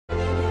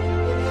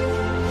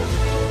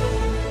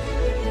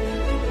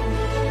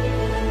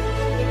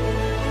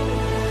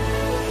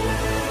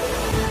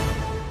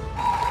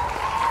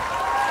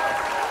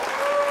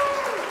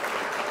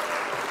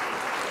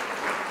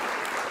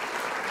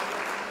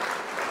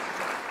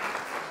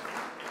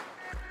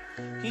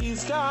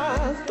He's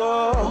got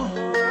the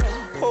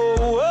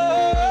whole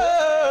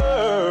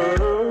world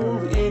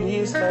in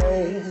his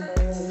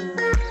hands.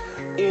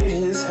 In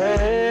his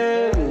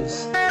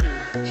hands.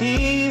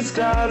 He's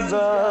got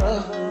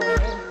the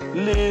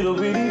little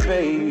bitty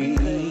baby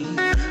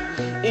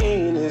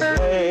in his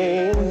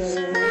hands.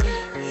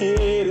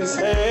 In his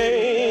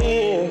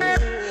hands.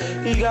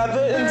 He got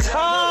the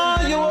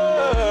entire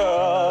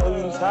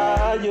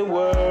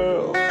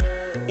world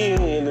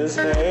in his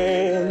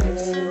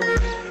hands.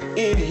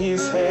 In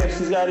his hands.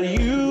 He's got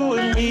you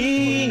and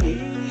me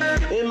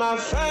in my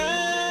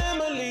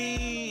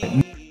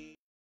family.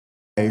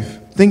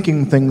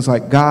 Thinking things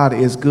like God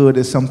is good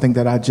is something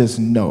that I just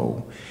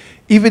know.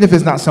 Even if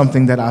it's not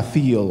something that I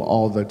feel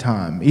all the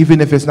time.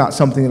 Even if it's not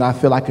something that I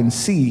feel I can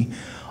see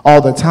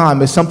all the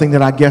time. It's something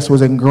that I guess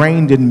was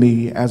ingrained in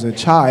me as a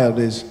child,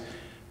 is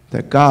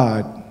that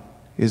God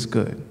is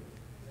good.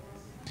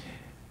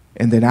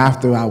 And then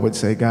after I would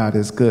say God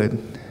is good,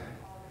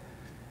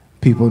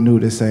 people knew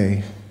to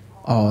say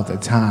all the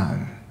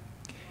time.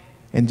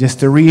 And just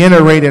to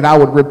reiterate it, I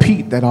would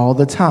repeat that all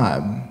the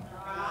time.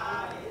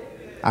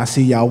 I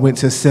see y'all went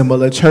to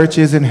similar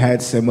churches and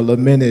had similar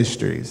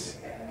ministries.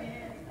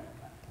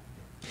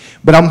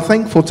 But I'm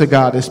thankful to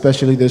God,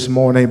 especially this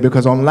morning,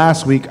 because on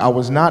last week, I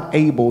was not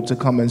able to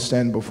come and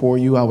stand before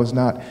you. I was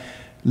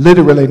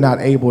literally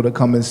not able to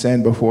come and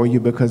stand before you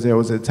because there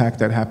was an attack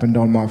that happened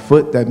on my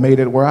foot that made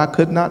it where I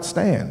could not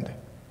stand.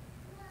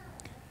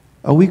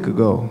 A week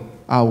ago,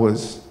 I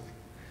was,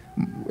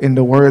 in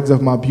the words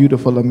of my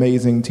beautiful,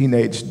 amazing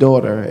teenage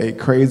daughter, a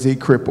crazy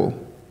cripple.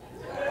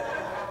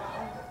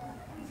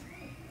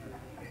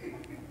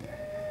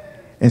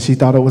 And she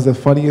thought it was the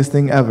funniest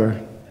thing ever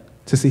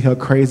to see her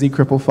crazy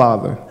crippled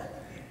father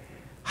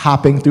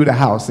hopping through the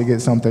house to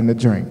get something to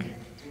drink.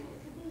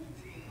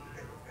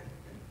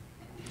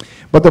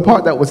 But the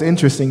part that was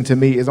interesting to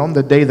me is on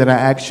the day that I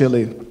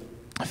actually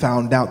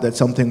found out that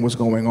something was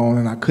going on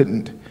and I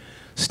couldn't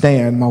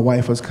stand, my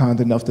wife was kind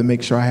enough to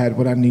make sure I had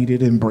what I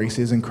needed, and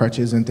braces and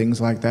crutches and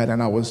things like that.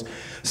 And I was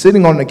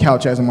sitting on the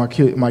couch as my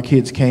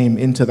kids came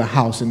into the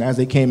house. And as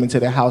they came into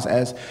the house,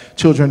 as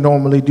children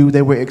normally do,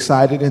 they were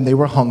excited and they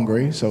were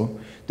hungry. So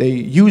they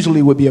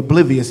usually would be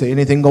oblivious to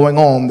anything going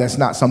on that's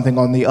not something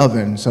on the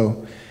oven.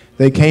 So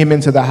they came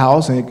into the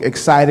house and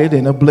excited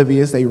and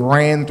oblivious. They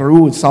ran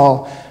through and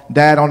saw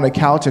Dad on the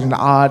couch at an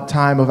odd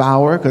time of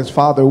hour because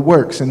Father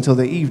works until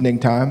the evening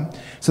time.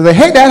 So they,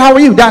 hey, Dad, how are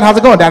you? Dad, how's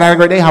it going? Dad, I had a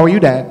great day. How are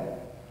you, Dad?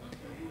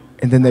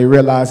 And then they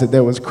realized that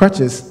there was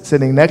crutches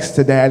sitting next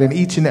to Dad, and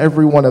each and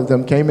every one of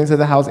them came into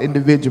the house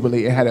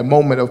individually and had a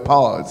moment of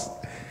pause.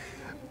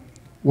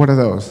 What are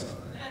those?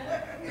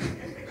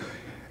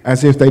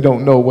 As if they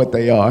don't know what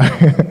they are.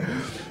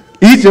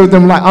 Each of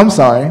them like, I'm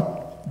sorry,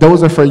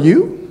 those are for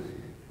you?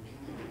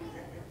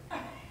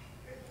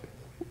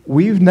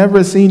 We've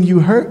never seen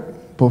you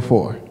hurt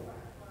before.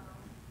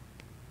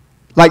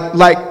 Like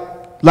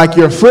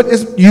your foot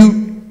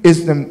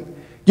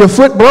your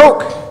foot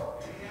broke?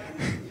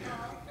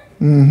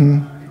 Mm-hmm.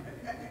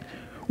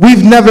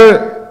 We've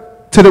never,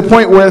 to the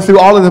point where through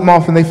all of them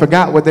often they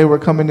forgot what they were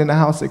coming in the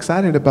house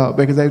excited about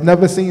because they've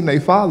never seen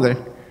their father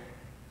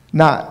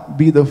not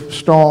be the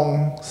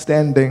strong,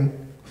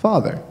 standing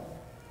father.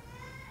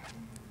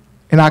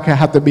 And I can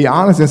have to be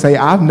honest and say,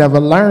 I've never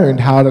learned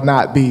how to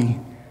not be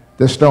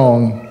the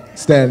strong,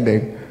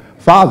 standing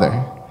father,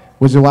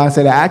 which is why I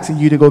said, I'm asking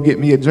you to go get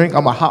me a drink.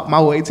 I'm going to hop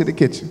my way to the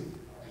kitchen.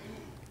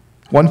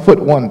 1 foot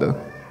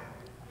wonder.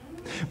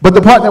 But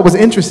the part that was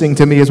interesting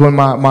to me is when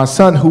my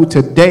son, who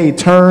today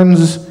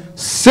turns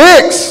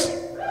 6.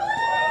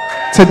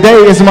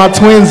 Today is my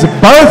twin's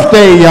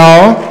birthday,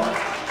 y'all.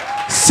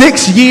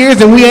 6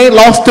 years and we ain't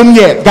lost him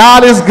yet.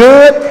 God is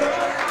good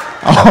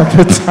all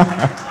the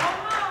time.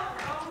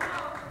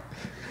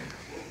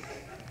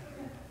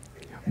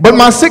 But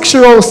my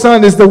 6-year-old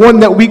son is the one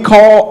that we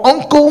call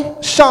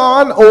Uncle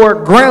Sean or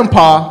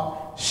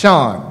Grandpa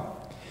Sean.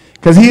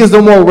 Because he is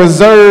the more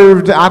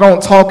reserved, I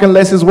don't talk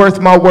unless it's worth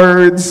my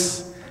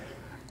words,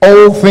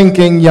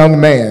 old-thinking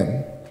young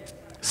man.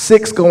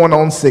 6 going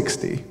on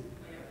 60.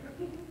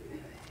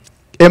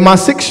 And my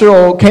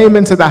 6-year-old came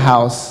into the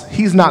house.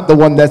 He's not the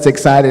one that's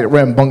excited,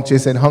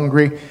 rambunctious, and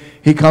hungry.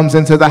 He comes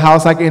into the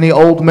house like any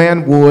old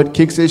man would,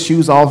 kicks his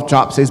shoes off,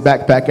 drops his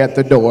backpack at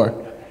the door,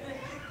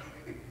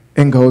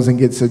 and goes and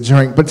gets a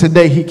drink. But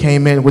today he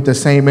came in with the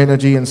same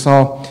energy and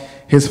saw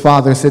his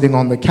father sitting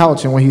on the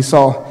couch. And when he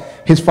saw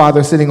his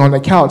father sitting on the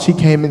couch, he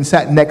came and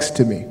sat next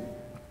to me.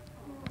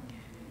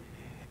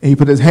 And he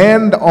put his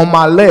hand on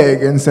my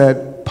leg and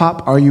said,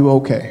 Pop, are you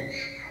okay?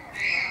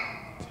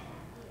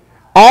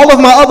 All of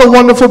my other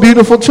wonderful,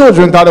 beautiful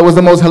children thought it was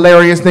the most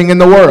hilarious thing in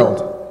the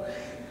world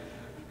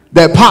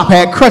that Pop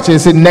had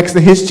crutches sitting next to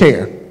his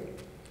chair.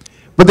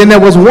 But then there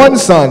was one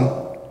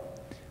son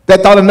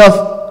that thought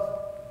enough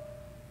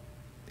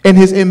in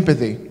his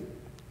empathy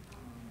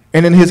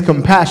and in his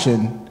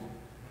compassion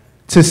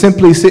to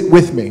simply sit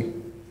with me.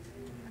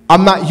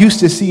 I'm not used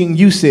to seeing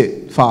you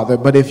sit, Father,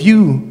 but if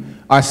you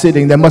are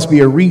sitting, there must be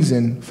a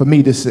reason for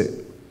me to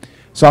sit.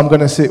 So I'm going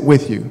to sit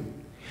with you.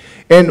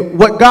 And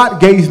what God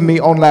gave me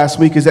on last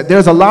week is that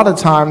there's a lot of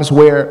times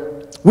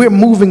where we're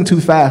moving too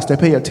fast to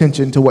pay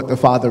attention to what the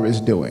Father is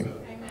doing.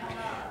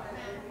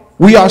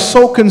 We are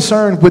so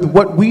concerned with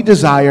what we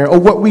desire or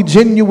what we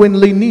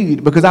genuinely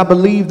need, because I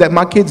believe that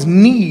my kids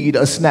need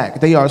a snack.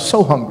 They are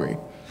so hungry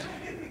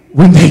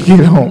when they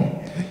get home.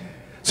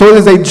 So it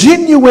is a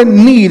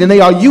genuine need, and they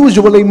are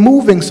usually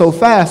moving so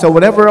fast, or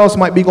whatever else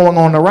might be going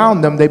on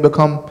around them, they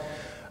become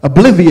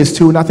oblivious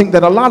to. And I think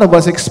that a lot of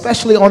us,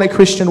 especially on a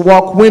Christian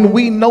walk, when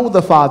we know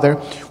the Father,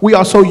 we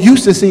are so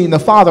used to seeing the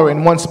Father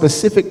in one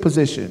specific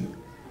position.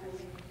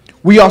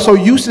 We are so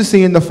used to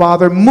seeing the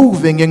Father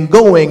moving and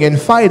going and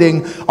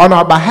fighting on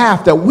our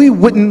behalf that we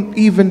wouldn't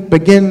even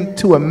begin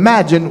to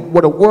imagine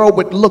what a world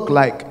would look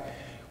like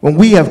when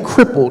we have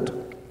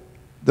crippled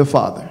the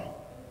Father.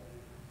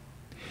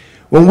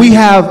 When we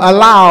have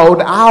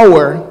allowed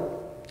our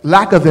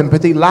lack of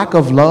empathy, lack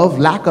of love,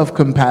 lack of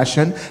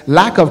compassion,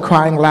 lack of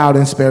crying loud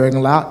and sparing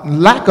loud,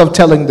 lack of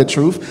telling the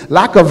truth,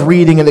 lack of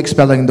reading and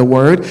expelling the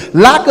word,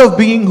 lack of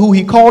being who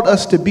he called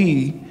us to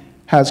be,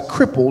 has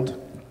crippled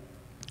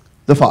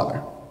the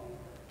Father.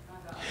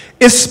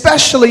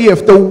 Especially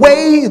if the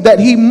way that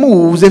he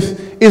moves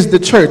is the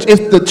church.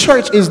 If the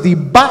church is the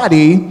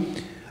body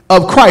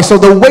of Christ. So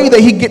the way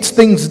that he gets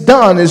things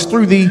done is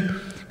through the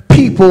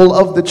people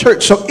of the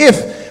church. So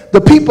if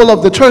the people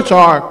of the church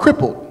are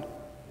crippled,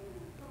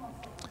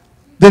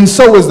 then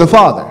so is the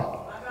Father.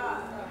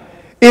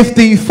 If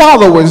the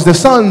followers, the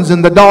sons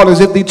and the daughters,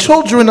 if the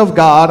children of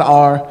God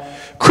are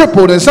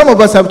crippled, and some of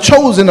us have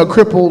chosen a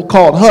cripple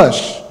called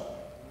hush,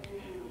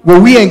 where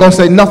we ain't gonna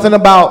say nothing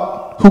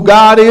about who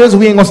God is,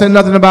 we ain't gonna say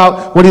nothing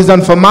about what he's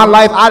done for my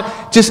life.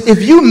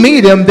 If you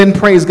meet him, then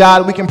praise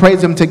God, we can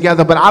praise him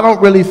together, but I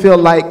don't really feel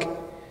like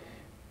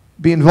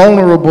being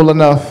vulnerable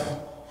enough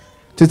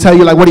to tell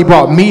you like what he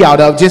brought me out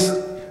of. Just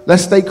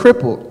let's stay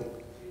crippled.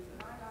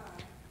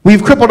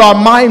 We've crippled our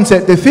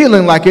mindset to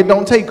feeling like it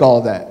don't take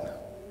all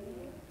that.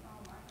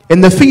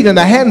 And the feet and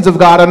the hands of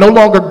God are no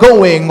longer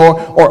going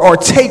or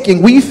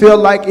taking. We feel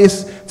like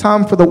it's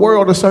time for the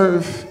world to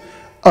serve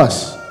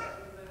us,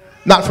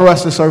 not for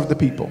us to serve the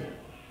people.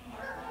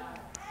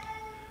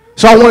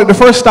 So I wanted to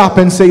first stop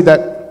and say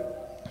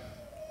that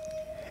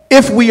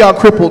if we are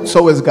crippled,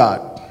 so is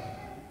God.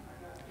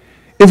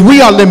 If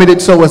we are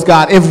limited, so is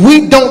God. If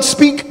we don't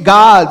speak,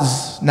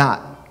 God's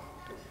not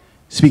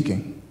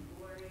speaking.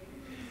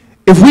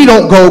 If we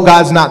don't go,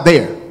 God's not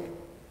there.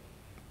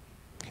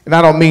 And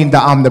I don't mean the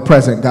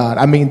omnipresent God.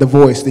 I mean the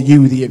voice, the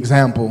you, the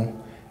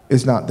example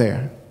is not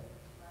there.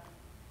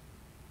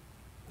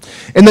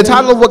 And the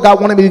title of what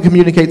God wanted me to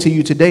communicate to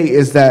you today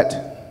is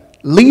that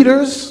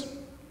leaders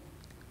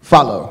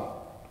follow.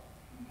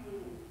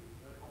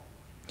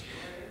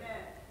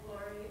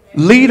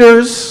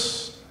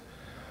 Leaders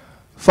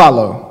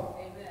follow.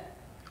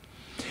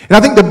 And I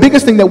think the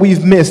biggest thing that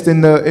we've missed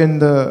in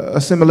the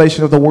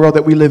assimilation of the world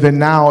that we live in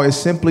now is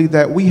simply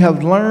that we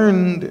have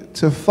learned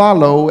to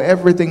follow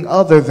everything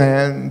other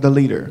than the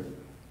leader.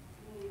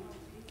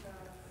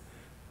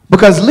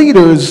 Because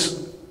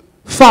leaders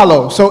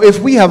follow. So if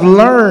we have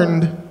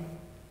learned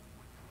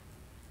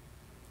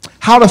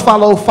how to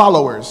follow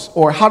followers,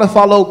 or how to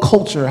follow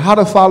culture, how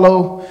to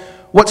follow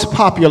what's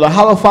popular,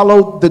 how to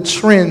follow the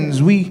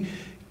trends,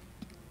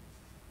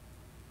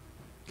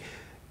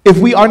 if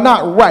we are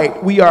not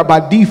right, we are by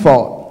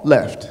default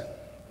left.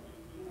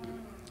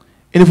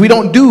 And if we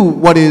don't do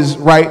what is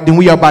right, then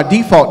we are by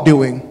default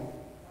doing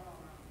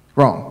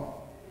wrong.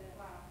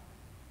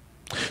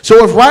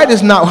 So if right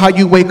is not how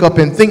you wake up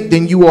and think,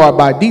 then you are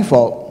by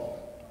default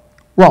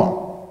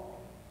wrong.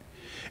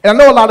 And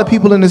I know a lot of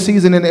people in the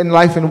season and in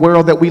life and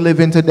world that we live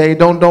in today,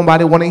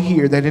 nobody want to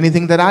hear that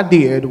anything that I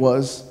did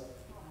was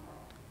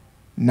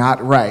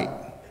not right.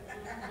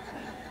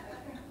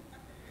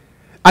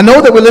 I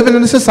know that we're living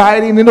in a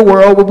society and in a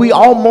world where we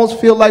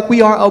almost feel like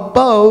we are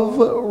above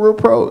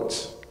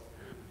reproach.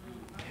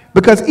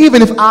 Because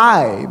even if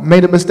I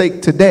made a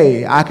mistake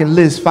today, I can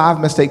list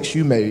 5 mistakes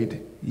you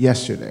made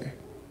yesterday.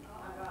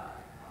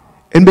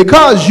 And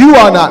because you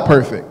are not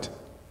perfect,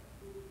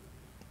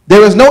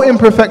 there is no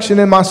imperfection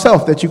in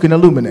myself that you can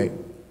illuminate.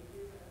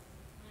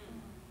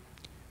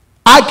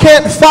 I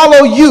can't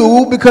follow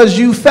you because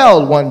you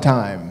fell one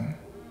time.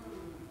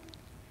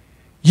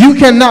 You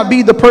cannot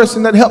be the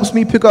person that helps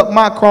me pick up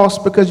my cross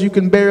because you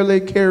can barely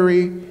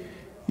carry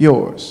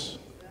yours.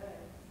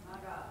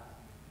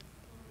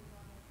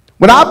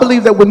 When I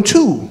believe that when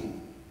 2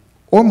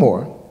 or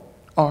more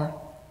are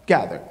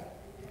gathered,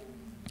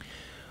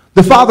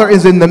 the Father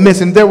is in the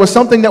midst. And there was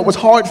something that was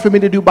hard for me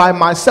to do by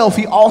myself.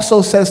 He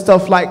also says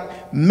stuff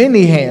like,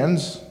 many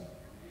hands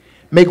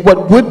make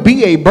what would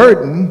be a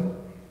burden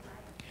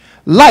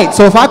light.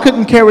 So if I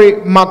couldn't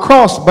carry my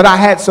cross, but I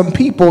had some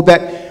people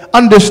that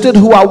understood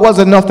who I was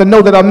enough to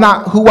know that I'm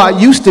not who I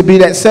used to be,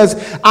 that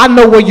says, I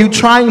know where you're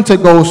trying to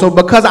go. So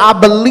because I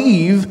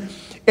believe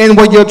in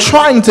where you're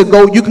trying to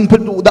go, you can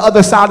put the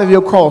other side of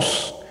your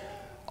cross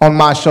on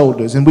my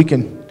shoulders, and we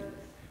can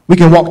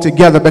walk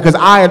together, because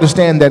I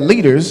understand that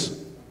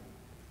leaders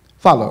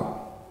follow.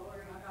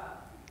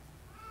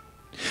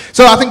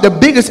 So I think the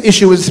biggest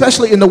issue,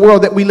 especially in the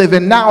world that we live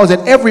in now, is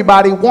that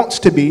everybody wants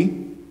to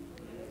be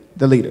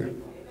the leader.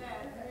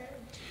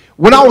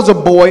 When I was a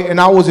boy and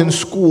I was in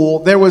school,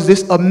 there was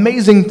this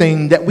amazing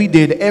thing that we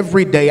did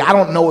every day. I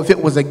don't know if it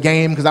was a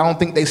game because I don't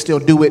think they still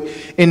do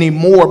it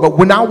anymore. But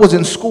when I was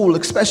in school,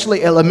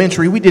 especially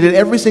elementary, we did it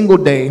every single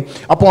day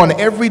upon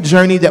every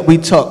journey that we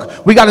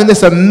took. We got in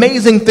this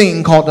amazing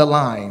thing called the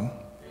line.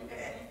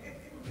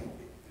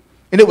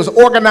 And it was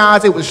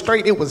organized, it was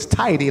straight, it was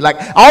tidy. Like,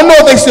 I don't know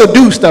if they still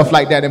do stuff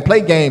like that and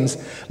play games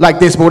like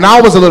this. But when I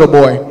was a little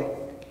boy,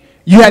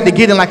 you had to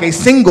get in like a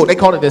single, they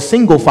called it a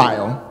single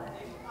file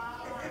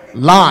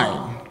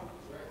line,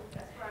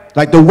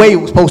 like the way it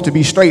was supposed to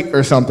be straight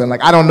or something.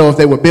 Like, I don't know if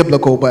they were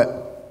biblical,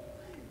 but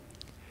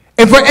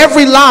and for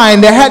every line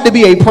there had to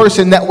be a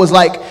person that was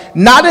like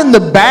not in the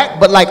back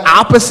but like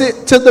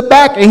opposite to the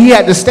back, and he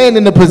had to stand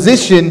in the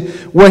position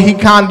where he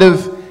kind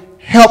of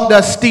helped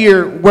us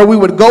steer where we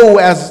would go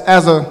as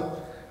a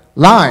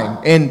line,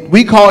 and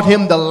we called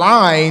him the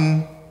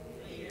line.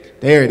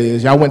 There it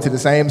is. Y'all went to the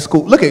same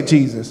school. Look at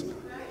Jesus.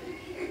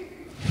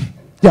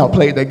 Y'all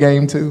played that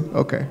game too?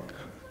 Okay.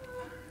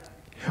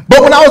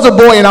 But when I was a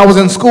boy and I was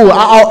in school,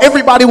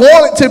 everybody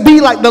wanted to be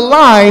like the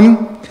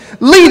line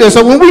leader.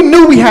 So when we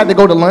knew we had to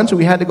go to lunch, or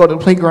we had to go to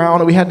the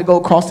playground, or we had to go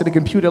across to the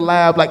computer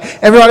lab, like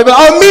everybody would be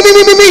like, oh, me,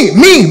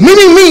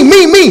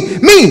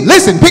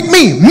 listen, pick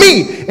me.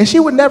 And she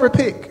would never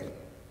pick.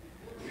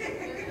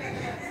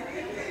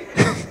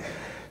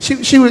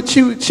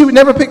 she would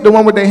never pick the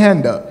one with their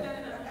hand up.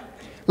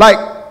 Like,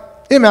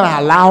 it didn't matter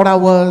how loud I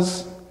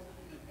was.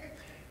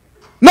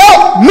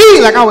 No, me!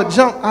 Like, I would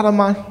jump out of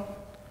my,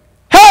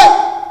 hey!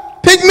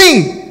 Pick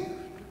me.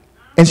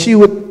 And she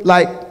would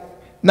like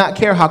not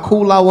care how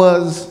cool I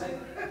was.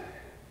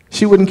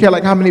 She wouldn't care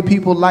like how many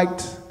people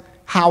liked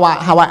how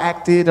I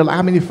acted, or like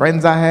how many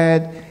friends I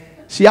had.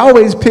 She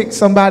always picked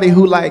somebody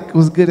who like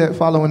was good at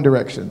following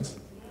directions.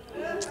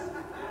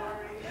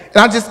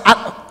 And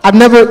I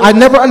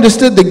never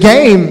understood the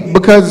game,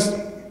 because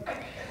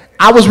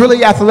I was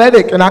really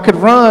athletic and I could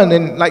run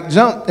and like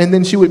jump, and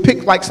then she would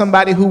pick like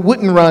somebody who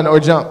wouldn't run or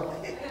jump.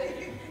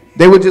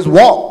 They would just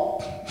walk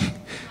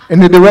in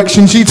the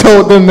direction she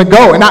told them to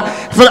go. And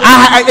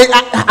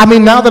I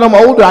mean, now that I'm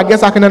older, I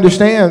guess I can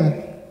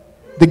understand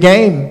the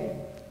game.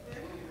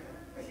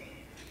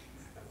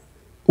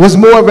 Was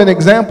more of an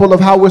example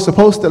of how we're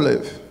supposed to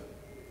live.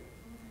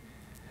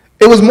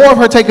 It was more of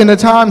her taking the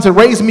time to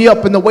raise me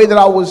up in the way that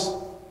I was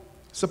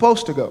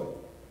supposed to go.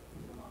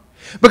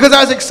 Because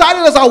as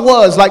excited as I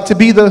was, like, to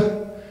be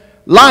the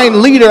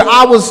line leader,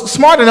 I was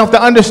smart enough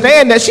to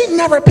understand that she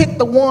never picked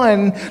the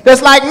one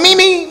that's like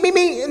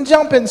me, and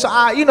jumping. So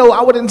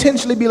I would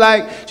intentionally be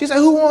like, she said,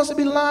 who wants to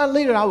be the line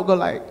leader? I would go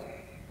like,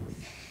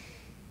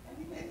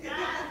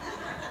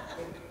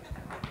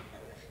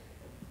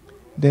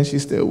 then she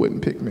still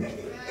wouldn't pick me.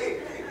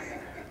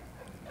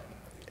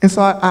 And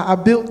so I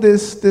built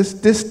this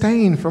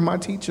disdain for my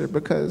teacher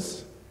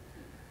because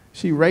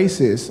she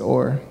racist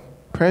or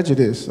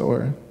prejudiced,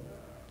 or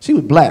she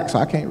was black, so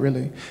I can't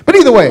really. But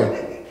either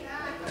way,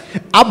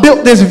 I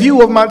built this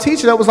view of my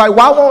teacher that was like,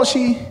 why won't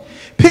she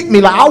pick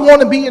me? Like, I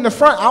want to be in the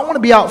front. I want to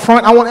be out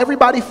front. I want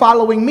everybody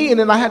following me. And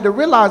then I had to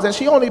realize that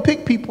she only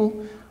picked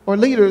people or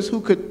leaders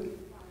who could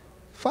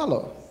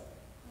follow.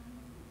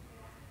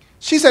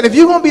 She said, if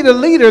you're going to be the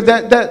leader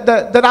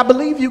that I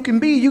believe you can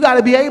be, you got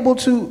to be able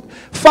to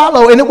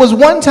follow. And it was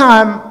one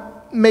time,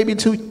 maybe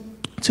two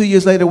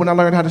years later, when I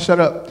learned how to shut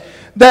up,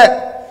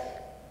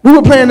 that we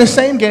were playing the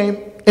same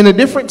game and a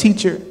different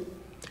teacher.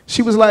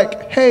 She was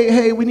like,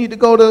 hey, we need to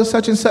go to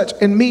such and such.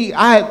 And me,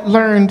 I had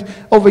learned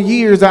over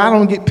years that I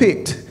don't get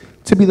picked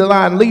to be the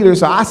line leader.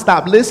 So I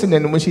stopped listening.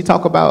 And when she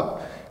talked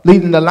about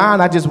leading the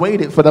line, I just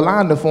waited for the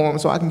line to form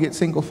so I can get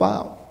single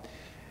file.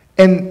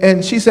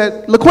 And she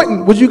said,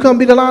 Laquinton, would you come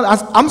be the line?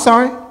 I'm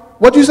sorry.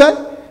 What'd you say?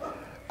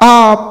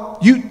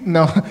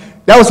 No,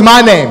 that was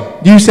my name.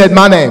 You said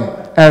my name.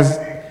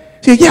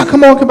 She said, yeah,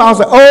 come on. I was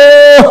like,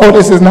 oh,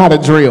 this is not a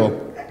drill.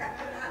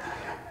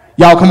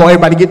 Y'all, come on,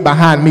 everybody get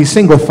behind me.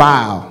 Single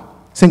file.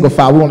 We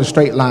want a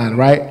straight line,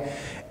 right?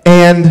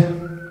 And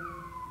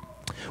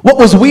what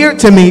was weird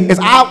to me is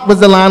I was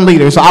the line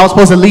leader, so I was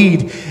supposed to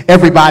lead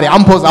everybody.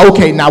 I'm supposed to,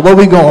 okay, now where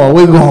we going?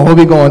 Where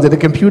we going? To the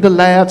computer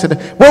lab?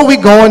 Where are we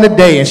going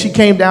today? And she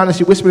came down and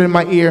she whispered in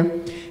my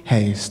ear,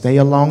 hey, stay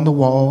along the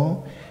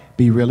wall.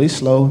 Be really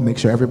slow. Make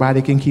sure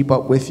everybody can keep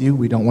up with you.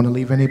 We don't want to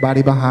leave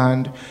anybody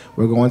behind.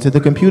 We're going to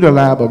the computer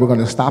lab, but we're going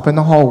to stop in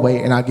the hallway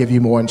and I'll give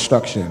you more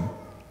instruction.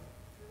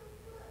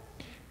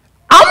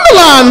 I'm the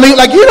line leader.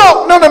 Like,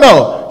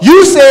 no.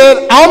 You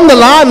said I'm the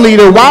line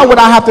leader. Why would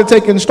I have to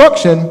take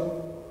instruction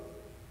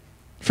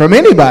from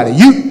anybody?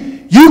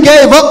 You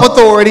gave up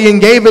authority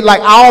and gave it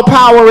like all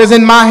power is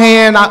in my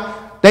hand.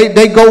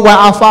 They go where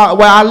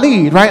I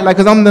lead, right? Like,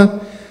 because I'm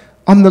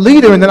the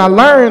leader. And then I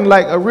learned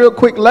like a real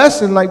quick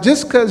lesson. Like,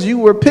 just because you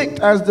were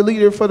picked as the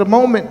leader for the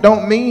moment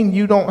don't mean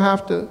you don't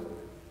have to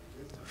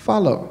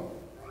follow.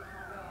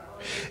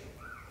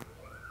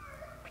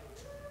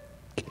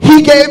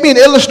 He gave me an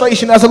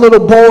illustration as a little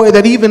boy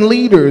that even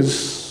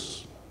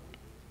leaders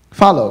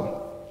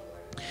follow.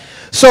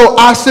 So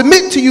I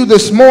submit to you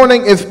this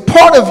morning, if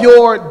part of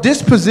your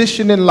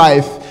disposition in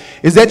life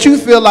is that you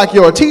feel like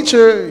you're a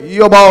teacher,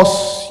 your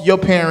boss, your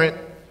parent,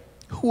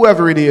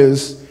 whoever it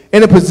is,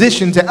 in a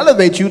position to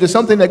elevate you to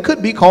something that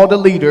could be called a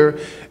leader,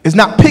 is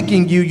not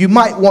picking you, you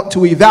might want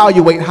to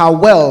evaluate how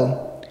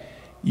well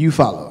you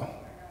follow.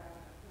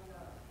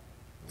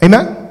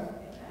 Amen?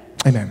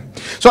 Amen.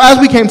 So as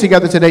we came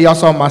together today, y'all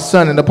saw my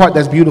son, and the part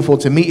that's beautiful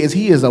to me is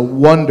he is a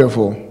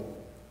wonderful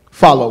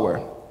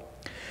follower,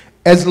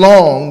 as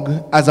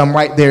long as I'm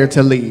right there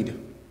to lead.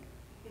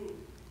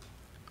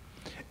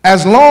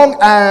 As long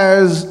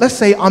as, let's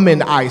say, I'm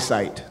in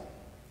eyesight.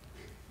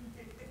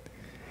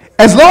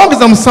 As long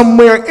as I'm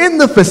somewhere in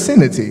the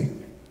vicinity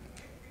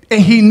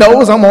and he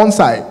knows I'm on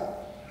site,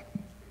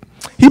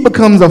 he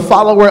becomes a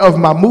follower of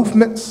my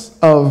movements,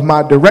 of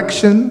my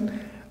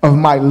direction, of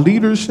my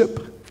leadership.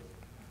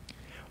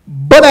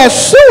 But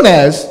as soon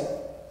as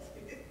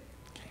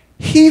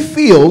he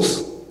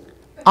feels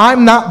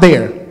I'm not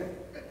there,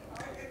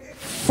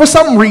 for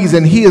some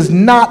reason, he is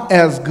not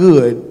as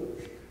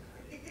good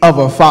of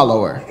a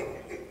follower.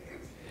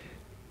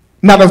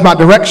 Not of my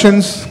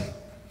directions,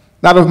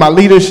 not of my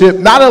leadership,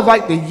 not of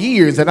like the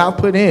years that I've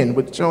put in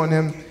with showing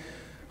him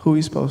who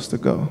he's supposed to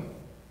go,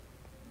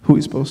 who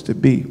he's supposed to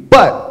be.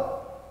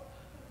 But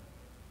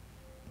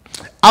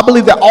I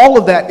believe that all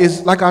of that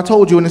is, like I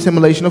told you, an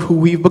assimilation of who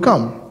we've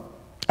become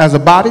as a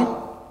body,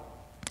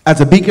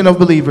 as a beacon of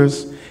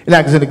believers, and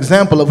as an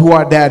example of who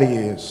our daddy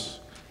is.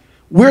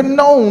 We're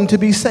known to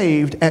be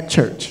saved at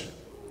church.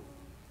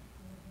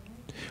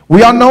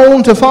 We are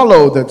known to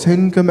follow the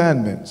 10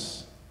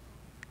 Commandments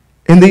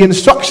and the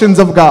instructions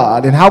of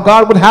God and how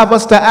God would have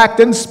us to act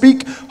and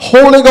speak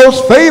Holy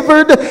Ghost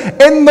favored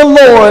in the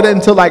Lord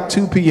until like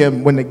 2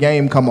 p.m. when the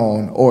game come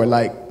on, or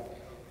like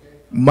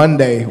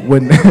Monday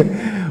when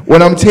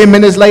when I'm 10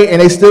 minutes late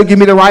and they still give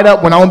me the write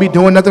up when I won't be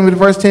doing nothing for the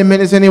first 10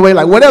 minutes anyway.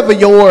 Like whatever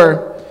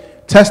your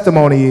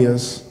testimony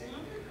is,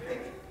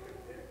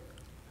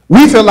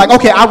 we feel like,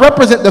 okay, I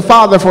represent the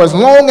Father for as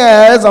long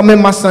as I'm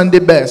in my Sunday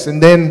best,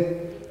 and then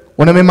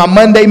when I'm in my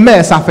Monday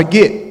mess, I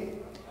forget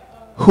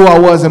who I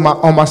was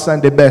on my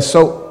Sunday best.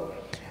 So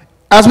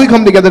as we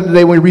come together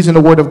today, when we reason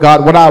the Word of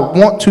God, what I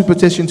want to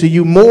petition to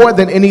you more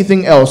than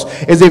anything else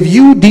is, if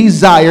you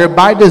desire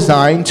by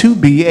design to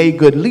be a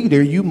good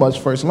leader, you must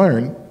first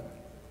learn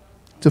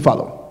to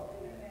follow.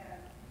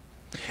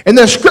 And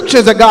there's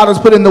scriptures that God has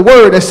put in the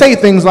Word that say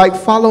things like,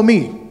 follow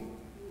me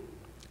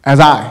as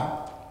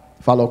I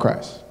follow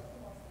Christ.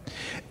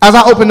 As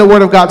I open the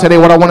Word of God today,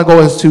 what I want to go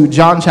is to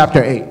John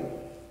chapter 8.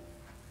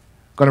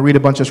 Going to read a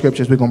bunch of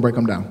scriptures. We're going to break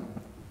them down.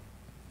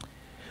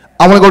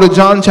 I want to go to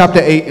John chapter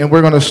 8, and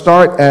we're going to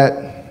start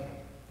at,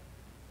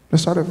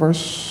 let's start at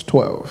verse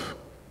 12.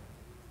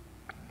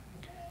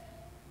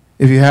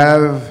 If you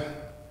have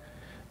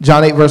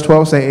John 8, verse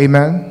 12, say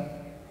amen.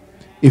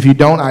 If you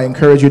don't, I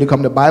encourage you to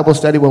come to Bible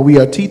study where we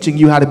are teaching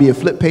you how to be a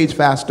flip page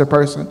faster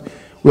person.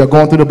 We are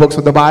going through the books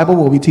of the Bible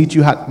where we teach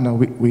you how, no,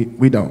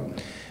 we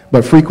don't.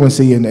 But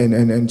frequency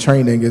and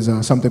training is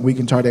something we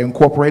can try to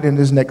incorporate in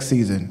this next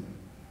season.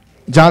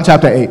 John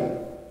chapter 8,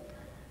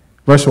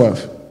 verse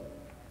 12.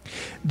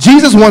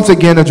 Jesus once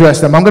again addressed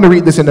them. I'm going to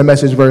read this in the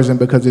Message version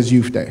because it's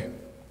Youth Day.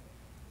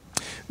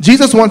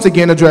 Jesus once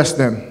again addressed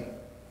them.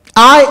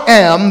 I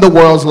am the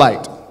world's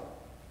light.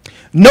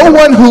 No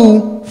one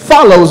who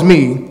follows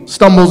me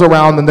stumbles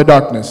around in the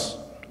darkness.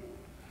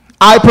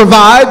 I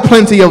provide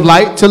plenty of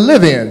light to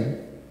live in.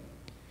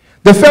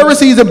 The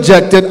Pharisees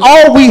objected,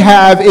 all we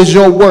have is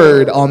your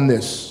word on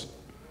this.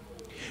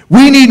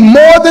 We need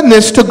more than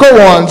this to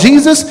go on.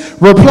 Jesus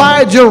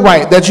replied, you're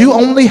right, that you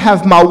only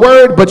have my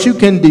word, but you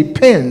can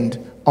depend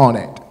on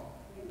it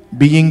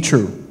being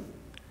true.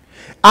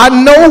 I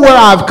know where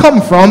I've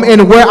come from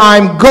and where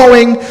I'm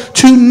going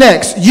to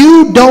next.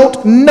 You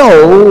don't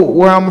know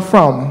where I'm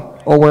from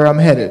or where I'm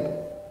headed.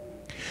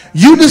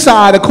 You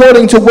decide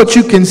according to what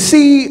you can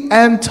see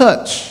and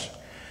touch.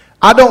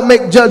 I don't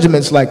make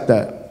judgments like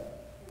that.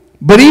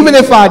 But even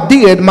if I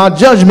did, my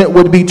judgment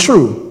would be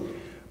true,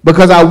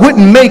 because I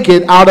wouldn't make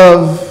it out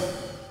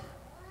of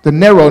the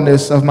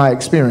narrowness of my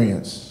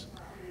experience,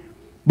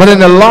 but in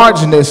the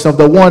largeness of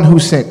the one who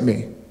sent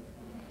me.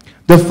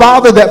 The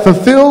Father that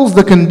fulfills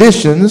the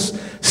conditions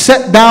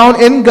set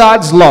down in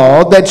God's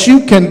law, that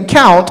you can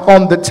count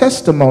on the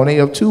testimony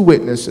of 2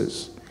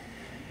 witnesses.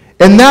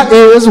 And that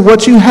is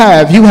what you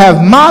have. You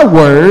have my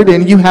word,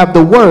 and you have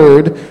the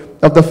word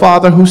of the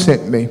Father who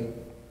sent me.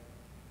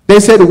 They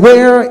said,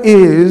 where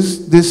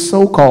is this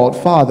so-called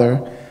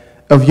Father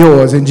of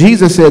yours? And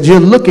Jesus said,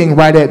 you're looking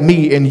right at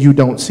me and you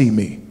don't see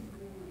me.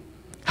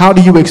 How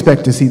do you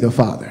expect to see the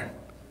Father?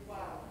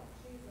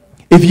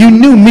 If you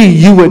knew me,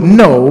 you would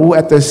know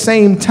at the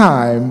same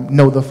time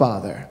know the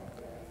Father.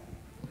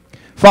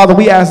 Father,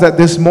 we ask that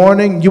this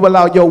morning you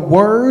allow your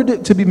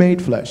word to be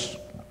made flesh.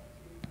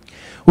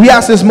 We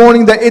ask this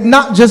morning that it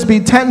not just be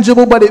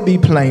tangible, but it be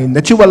plain,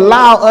 that you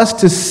allow us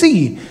to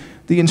see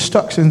the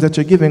instructions that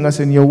you're giving us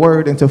in your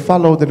word and to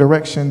follow the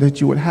direction that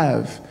you would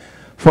have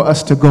for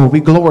us to go.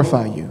 We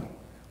glorify you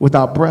with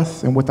our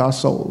breath and with our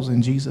souls.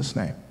 In Jesus'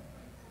 name,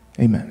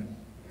 amen.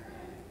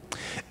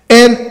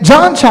 In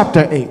John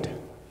chapter 8,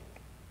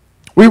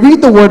 we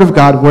read the word of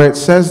God where it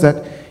says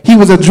that he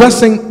was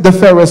addressing the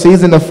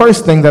Pharisees, and the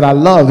first thing that I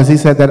love is he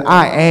said that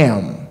I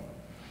am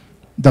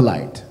the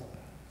light,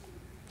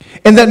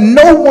 and that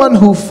no one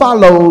who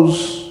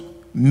follows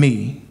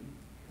me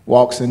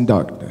walks in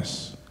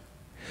darkness.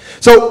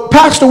 So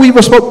Pastor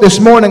Weaver spoke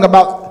this morning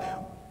about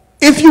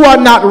if you are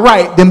not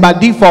right, then by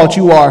default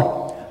you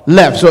are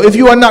left. So if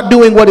you are not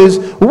doing what is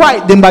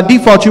right, then by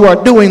default you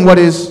are doing what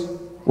is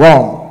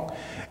wrong.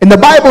 And the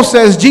Bible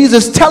says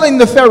Jesus telling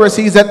the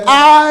Pharisees that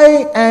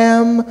I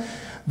am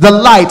the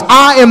light,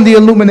 I am the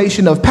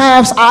illumination of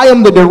paths, I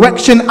am the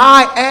direction,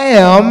 I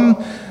am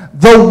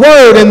the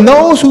word, and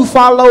those who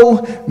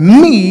follow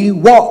me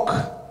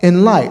walk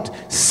in light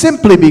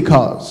simply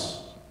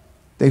because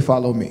they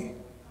follow me.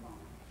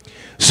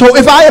 So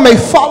if I am a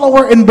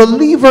follower and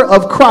believer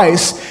of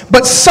Christ,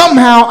 but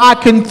somehow I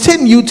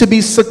continue to be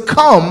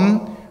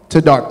succumb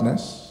to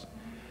darkness,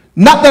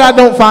 not that I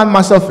don't find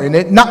myself in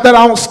it, not that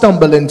I don't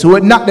stumble into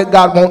it, not that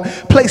God won't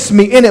place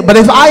me in it, but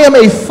if I am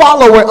a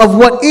follower of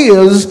what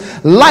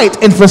is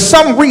light and for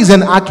some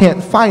reason I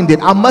can't find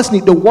it, I must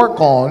need to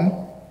work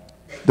on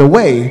the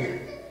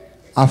way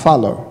I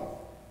follow.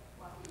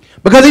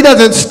 Because he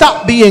doesn't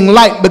stop being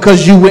light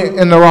because you went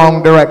in the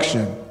wrong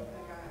direction.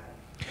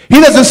 He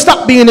doesn't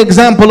stop being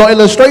example or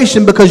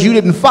illustration because you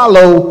didn't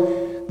follow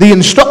the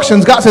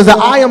instructions. God says that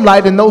I am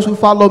light, and those who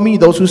follow me,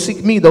 those who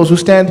seek me, those who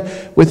stand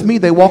with me,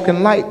 they walk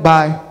in light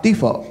by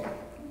default,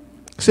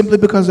 simply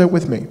because they're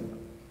with me.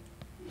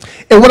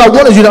 And what I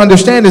wanted you to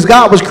understand is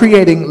God was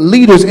creating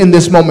leaders in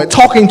this moment,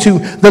 talking to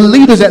the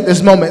leaders at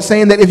this moment,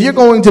 saying that if you're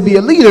going to be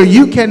a leader,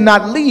 you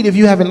cannot lead if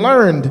you haven't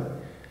learned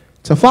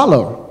to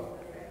follow.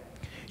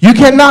 You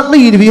cannot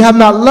lead if you have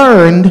not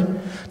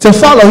learned to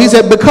follow. He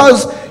said,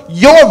 because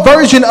your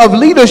version of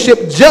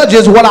leadership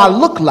judges what I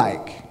look like.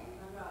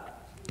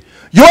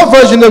 Your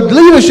version of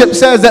leadership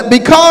says that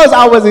because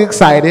I was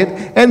excited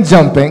and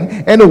jumping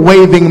and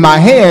waving my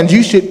hands,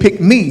 you should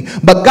pick me.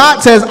 But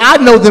God says, I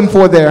know them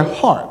for their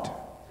heart.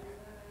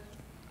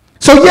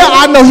 So yeah,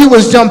 I know he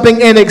was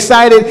jumping and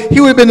excited. He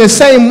would have been the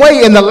same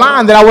way in the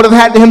line that I would have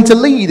had him to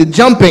lead,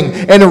 jumping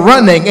and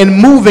running and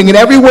moving and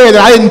everywhere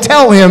that I didn't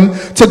tell him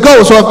to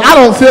go. So if I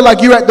don't feel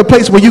like you're at the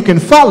place where you can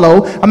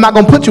follow, I'm not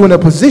going to put you in a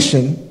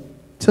position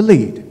to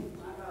lead.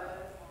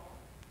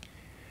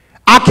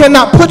 I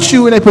cannot put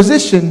you in a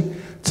position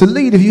to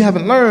lead if you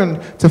haven't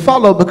learned to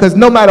follow, because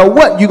no matter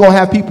what, you're going to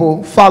have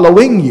people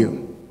following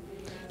you.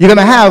 You're going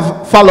to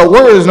have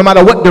followers no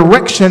matter what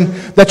direction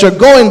that you're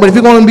going. But if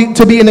you're going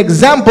to be an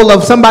example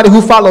of somebody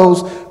who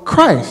follows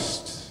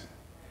Christ,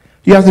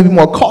 you have to be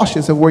more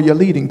cautious of where you're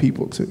leading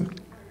people to.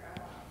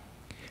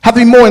 Have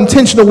to be more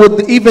intentional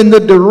with even the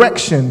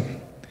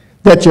direction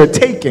that you're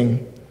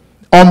taking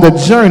on the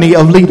journey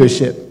of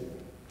leadership.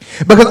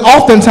 Because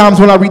oftentimes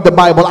when I read the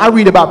Bible, I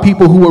read about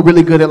people who are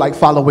really good at like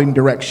following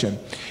direction.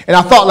 And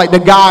I thought like the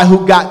guy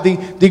who got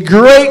the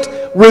great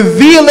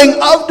revealing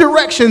of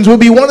directions would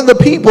be one of the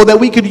people that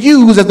we could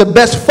use as the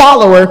best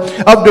follower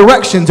of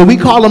directions. And we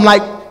call him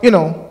like, you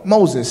know,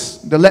 Moses,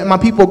 the let my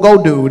people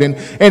go dude.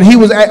 And he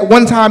was at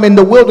one time in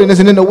the wilderness,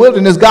 and in the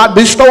wilderness, God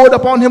bestowed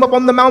upon him up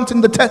on the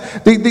mountain the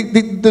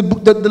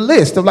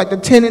list of like the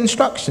 10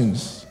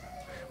 instructions.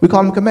 We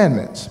call them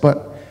commandments.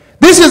 But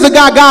this is the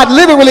guy God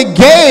literally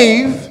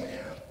gave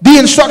the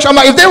instruction. I'm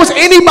like, if there was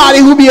anybody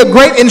who would be a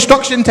great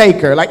instruction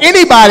taker, like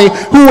anybody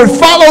who would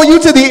follow you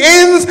to the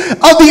ends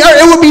of the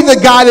earth, it would be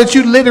the guy that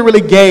you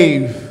literally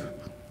gave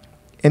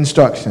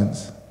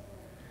instructions.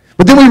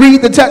 But then we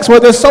read the text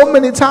where there's so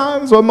many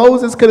times where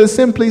Moses could have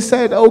simply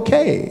said,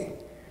 okay,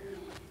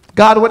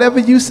 God, whatever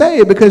you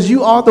say, because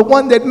you are the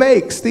one that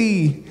makes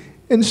the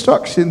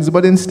instructions.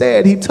 But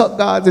instead, he took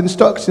God's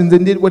instructions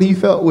and did what he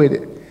felt with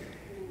it,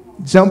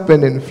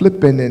 jumping and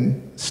flipping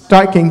and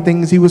striking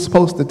things he was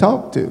supposed to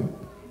talk to.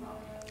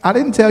 I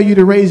didn't tell you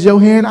to raise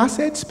your hand. I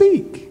said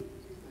speak.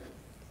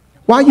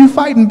 Why are you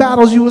fighting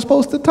battles you were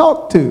supposed to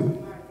talk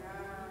to?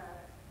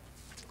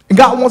 And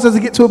God wants us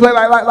to get to a place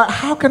like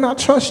how can I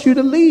trust you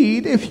to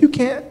lead if you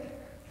can't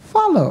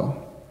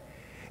follow?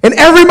 And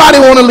everybody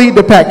want to lead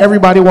the pack.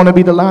 Everybody want to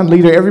be the line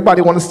leader.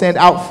 Everybody want to stand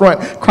out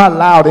front, cry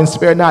loud and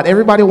spare not.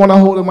 Everybody want to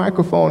hold the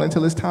microphone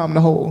until it's time to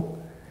hold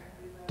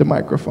the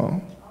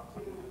microphone.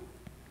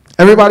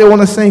 Everybody want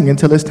to sing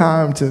until it's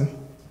time to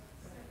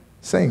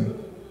sing.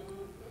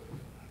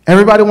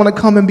 Everybody want to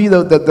come and be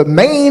the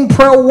main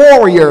prayer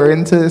warrior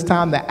until it's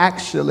time to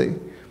actually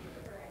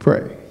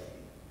pray.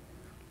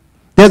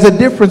 There's a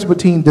difference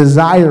between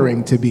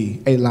desiring to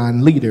be a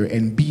line leader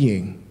and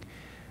being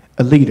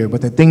a leader.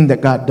 But the thing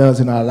that God does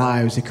in our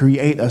lives to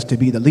create us to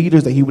be the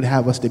leaders that he would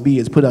have us to be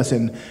is put us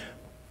in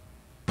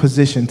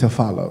position to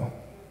follow.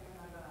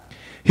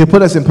 He'll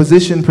put us in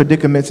position,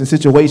 predicaments, and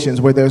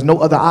situations where there's no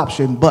other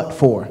option but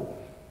for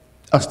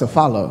us to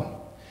follow.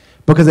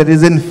 Because it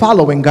is in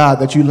following God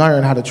that you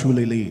learn how to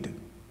truly lead.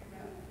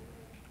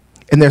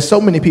 And there's so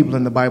many people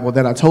in the Bible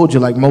that I told you,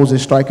 like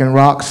Moses striking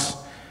rocks.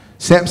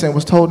 Samson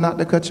was told not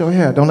to cut your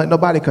hair. Don't let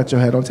nobody cut your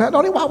hair.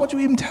 Why would you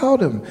even tell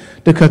them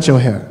to cut your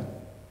hair?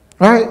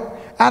 Right?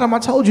 Adam, I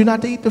told you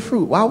not to eat the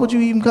fruit. Why would you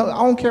even come? I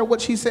don't care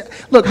what she said.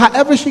 Look,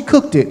 however she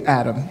cooked it,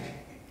 Adam.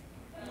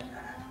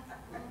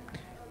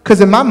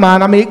 Because in my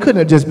mind, I mean, it couldn't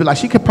have just been like,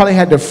 she could probably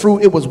had the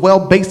fruit. It was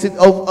well basted,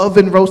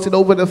 oven roasted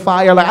over the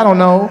fire. Like, I don't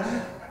know.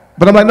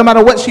 But I'm like, no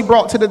matter what she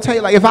brought to the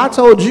table, like if I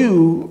told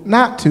you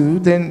not to,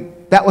 then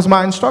that was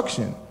my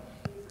instruction.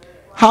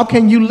 How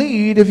can you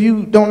lead if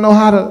you don't know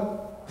how to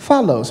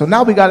follow? So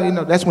now we got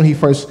to, that's when he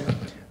first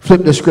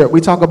flipped the script.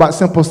 We talk about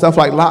simple stuff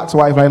like Lot's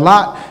wife. Like,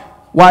 Lot,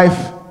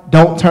 wife,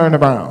 don't turn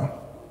around.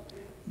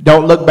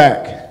 Don't look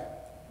back.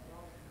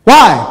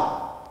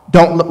 Why?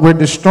 Don't look, we're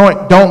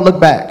destroying, don't look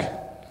back.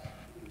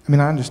 I mean,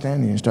 I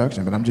understand the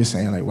instruction, but I'm just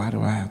saying, like, why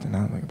do I have to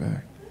not look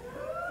back?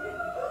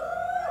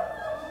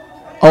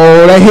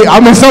 Oh, they hit,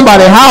 I'm in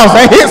somebody's house.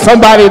 They hit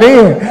somebody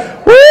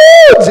then.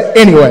 Woo!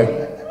 Anyway.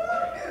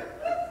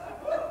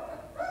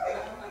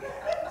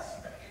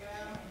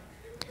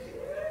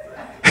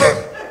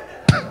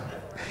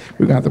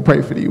 We're going to have to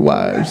pray for these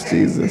wives,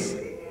 Jesus.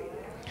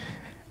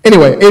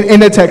 Anyway,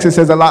 in the text it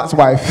says that Lot's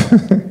wife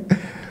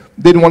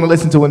didn't want to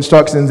listen to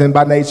instructions, and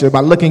by nature, by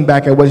looking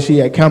back at where she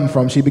had come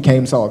from, she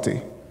became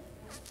salty.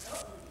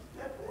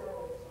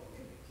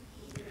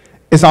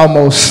 It's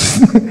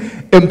almost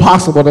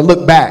impossible to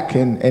look back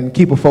and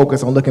keep a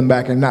focus on looking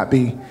back and not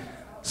be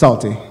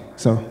salty.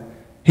 So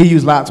he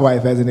used Lot's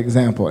wife as an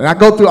example. And I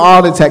go through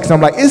all the texts, and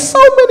I'm like, it's so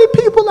many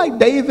people like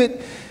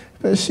David,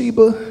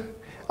 Bathsheba.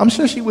 I'm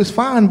sure she was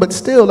fine, but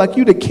still, like,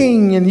 you the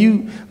king, and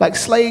you, like,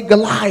 slayed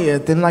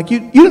Goliath, and, like,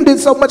 you did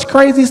so much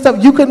crazy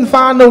stuff. You couldn't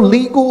find no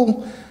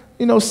legal,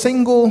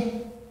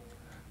 single,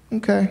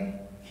 okay.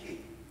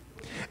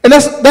 And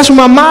that's where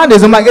my mind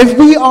is. I'm like, if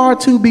we are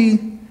to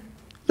be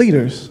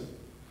leaders,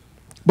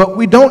 but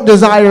we don't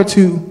desire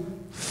to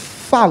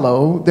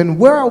follow, then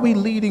where are we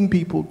leading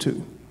people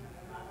to?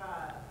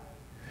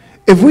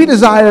 If we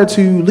desire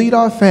to lead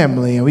our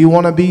family, and we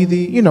want to be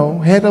the,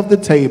 head of the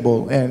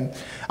table, and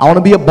I want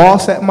to be a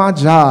boss at my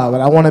job,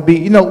 and I want to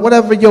be,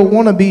 whatever your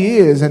want to be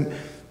is, and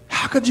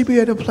how could you be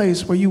at a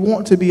place where you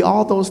want to be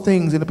all those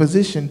things in a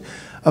position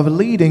of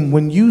leading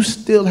when you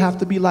still have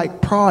to be,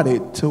 like,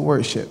 prodded to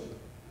worship?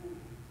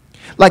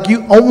 Like,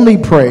 you only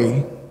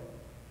pray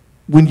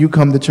when you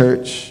come to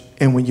church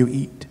and when you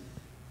eat.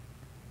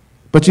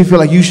 But you feel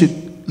like you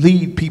should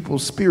lead people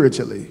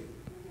spiritually.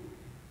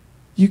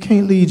 You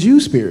can't lead you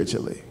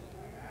spiritually.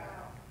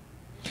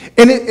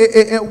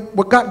 And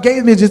what God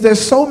gave me is just there's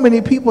so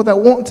many people that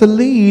want to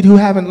lead who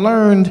haven't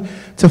learned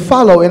to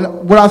follow.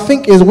 And what I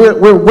think is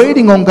we're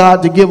waiting on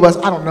God to give us,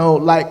 I don't know,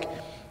 like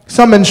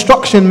some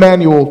instruction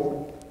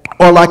manual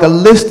or like a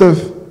list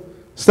of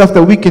stuff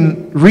that we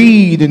can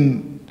read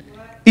and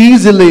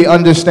easily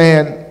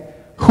understand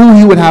who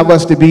he would have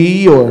us to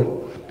be,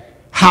 or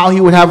how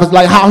he would have us,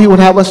 like how he would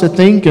have us to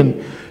think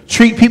and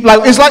treat people.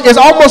 It's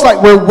almost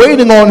like we're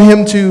waiting on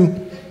him to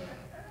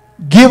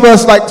give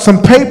us like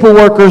some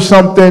paperwork or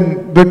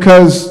something,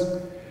 because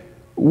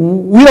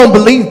we don't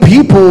believe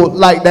people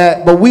like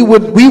that, but we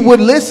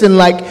would listen.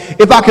 Like,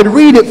 if I could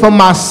read it for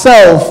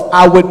myself,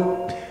 I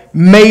would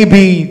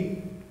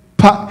maybe,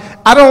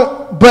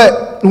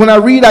 but when I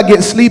read, I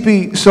get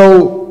sleepy,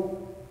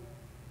 so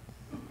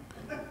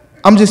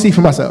I'm just see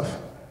for myself.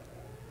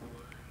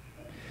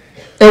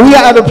 And we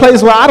are at a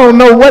place where I don't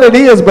know what it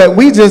is, but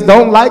we just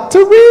don't like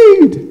to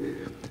read.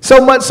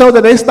 So much so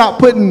that they stop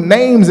putting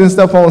names and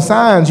stuff on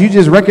signs. You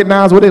just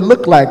recognize what it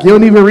looked like. You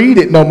don't even read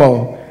it no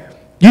more.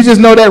 You just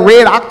know that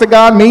red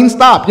octagon means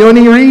stop. You don't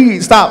even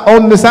read stop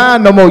on the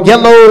sign no more.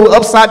 Yellow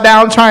upside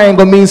down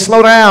triangle means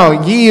slow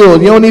down,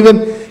 yield. You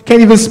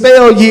can't even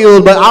spell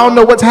yield, but I don't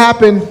know what's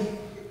happened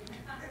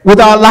with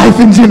our life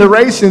and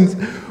generations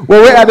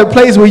where we're at a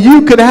place where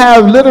you could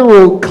have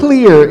literal,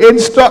 clear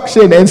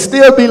instruction and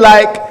still be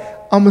like,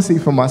 I'm going to see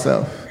for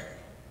myself.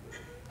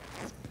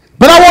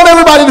 But I want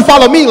everybody to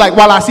follow me, like,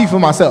 while I see for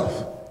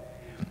myself.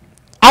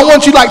 I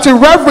want you, like, to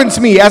reverence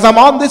me as I'm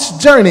on this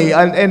journey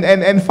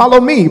and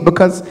follow me,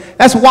 because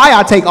that's why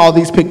I take all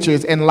these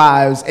pictures and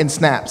lives and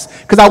snaps,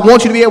 because I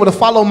want you to be able to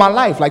follow my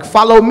life, like,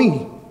 follow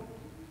me.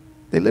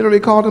 They literally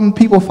call them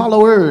people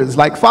followers,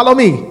 like, follow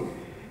me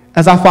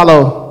as I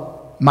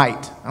follow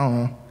might. I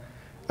don't know.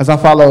 As I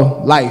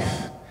follow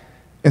life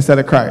instead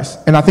of Christ.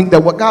 And I think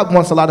that what God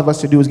wants a lot of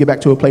us to do is get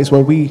back to a place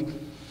where we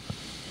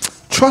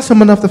trust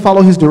him enough to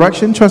follow his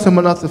direction, trust him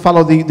enough to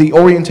follow the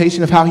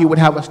orientation of how he would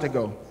have us to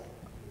go.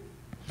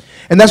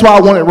 And that's why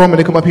I wanted Roman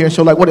to come up here and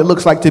show like what it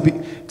looks like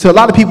to a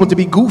lot of people to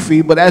be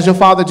goofy, but as your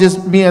father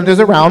just meanders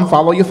around,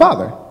 follow your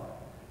father.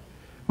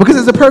 Because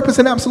there's a purpose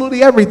in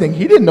absolutely everything.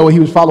 He didn't know what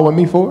he was following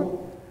me for.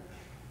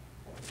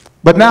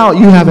 But now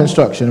you have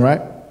instruction,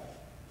 right?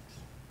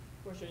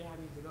 Where should you have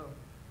me to go?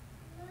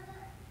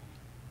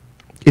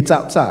 It's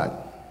outside.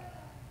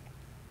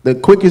 The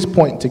quickest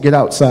point to get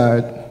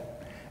outside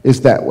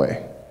is that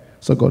way.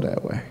 So go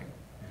that way.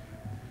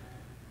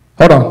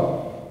 Hold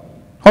on.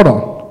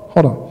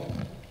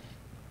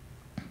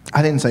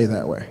 I didn't say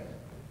that way.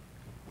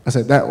 I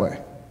said that way.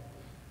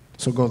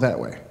 So go that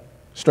way.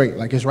 Straight,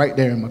 like it's right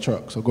there in my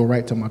truck. So go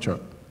right to my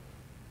truck.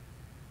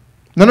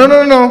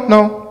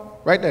 No.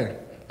 Right there.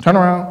 Turn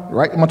around.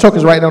 Right, my truck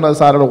is right on the other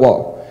side of the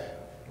wall.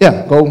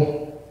 Yeah,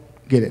 go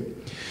get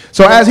it.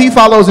 So as he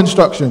follows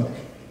instruction,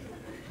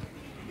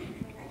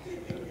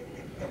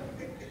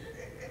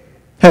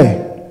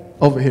 hey,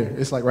 over here.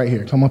 It's like right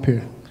here. Come up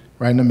here.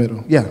 Right in the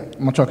middle. Yeah,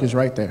 my truck is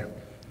right there.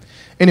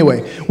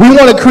 Anyway, we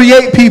want to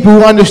create people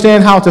who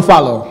understand how to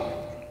follow.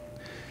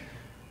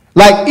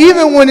 Like,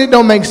 even when it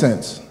don't make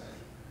sense.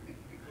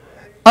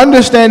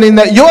 Understanding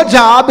that your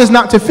job is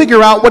not to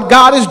figure out what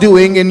God is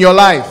doing in your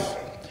life.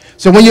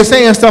 So when you're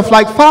saying stuff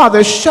like,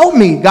 Father, show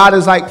me, God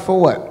is like, for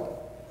what?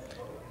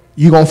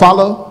 You gonna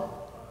follow?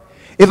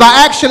 If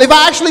I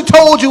actually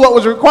told you what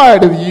was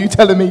required of you, you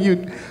telling me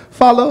you'd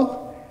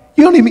follow?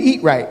 You don't even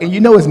eat right, and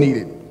you know it's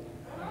needed.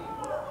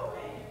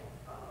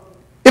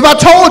 If I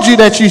told you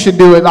that you should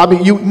do it,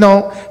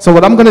 no. So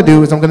what I'm gonna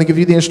do is I'm gonna give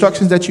you the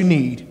instructions that you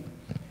need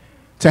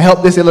to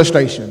help this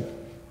illustration.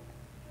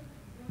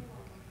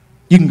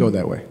 You can go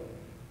that way.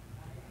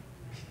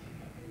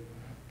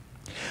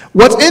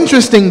 What's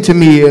interesting to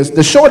me is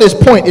the shortest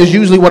point is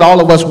usually what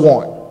all of us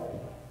want.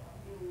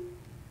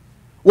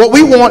 What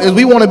we want is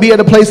we want to be at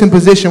a place and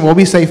position where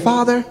we say,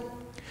 Father,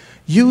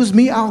 use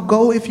me, I'll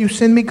go if you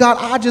send me. God,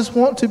 I just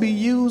want to be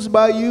used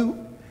by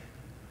you.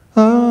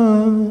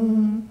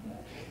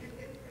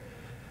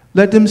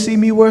 Let them see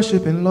me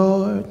worshiping,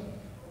 Lord.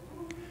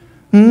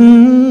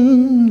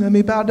 Let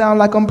me bow down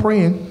like I'm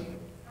praying.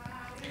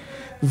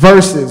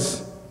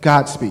 Versus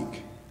God speak.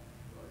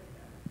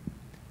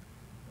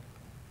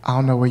 I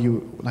don't know where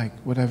you, like,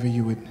 whatever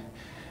you would.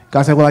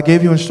 God said, well, I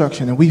gave you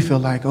instruction. And we feel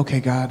like,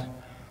 okay, God,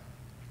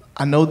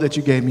 I know that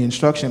you gave me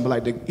instruction, but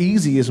like the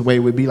easiest way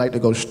would be like to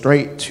go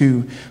straight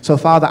to, so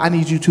Father, I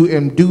need you to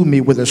endue me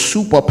with a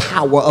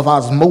superpower of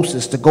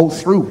osmosis to go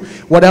through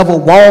whatever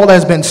wall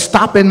has been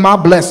stopping my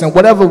blessing,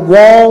 whatever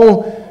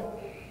wall.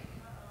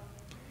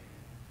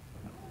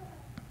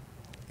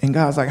 And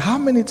God's like, how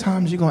many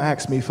times you going to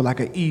ask me for like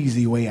an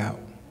easy way out?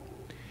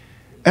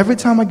 Every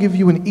time I give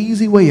you an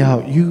easy way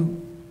out, you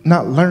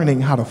not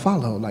learning how to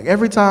follow. Like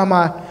every time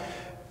I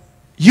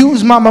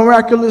use my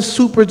miraculous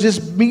super,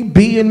 just me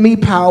being me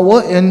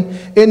power and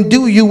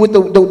endue you with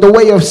the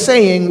way of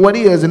saying what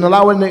is and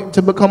allowing it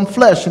to become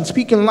flesh and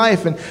speaking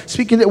life and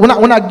speaking.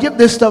 When I give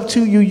this stuff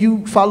to you,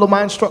 you follow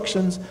my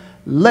instructions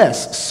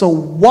less. So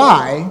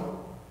why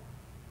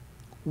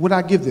would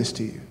I give this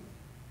to you?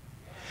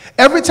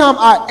 Every time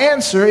I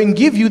answer and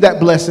give you that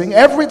blessing,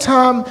 every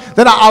time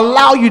that I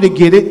allow you to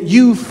get it,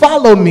 you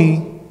follow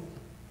me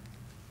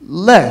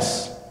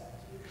less.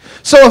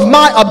 So if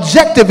my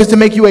objective is to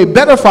make you a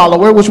better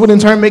follower, which would in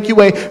turn make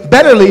you a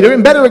better leader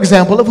and better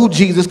example of who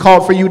Jesus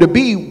called for you to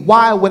be,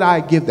 why would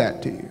I give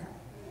that to you?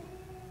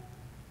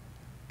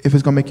 If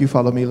it's going to make you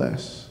follow me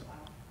less.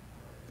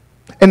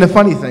 And the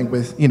funny thing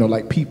with,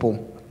 like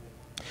people,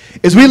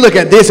 is we look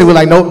at this and we're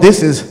like, no,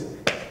 this is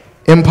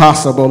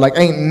impossible. Like,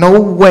 ain't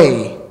no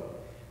way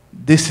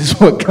this is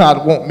what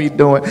God want me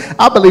doing.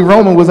 I believe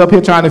Roman was up here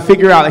trying to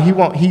figure out,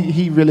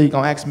 he really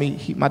going to ask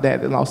me, my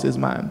dad lost his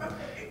mind.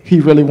 He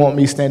really want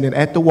me standing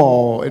at the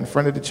wall in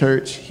front of the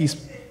church.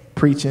 He's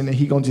preaching and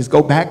he going to just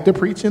go back to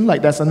preaching.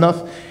 Like that's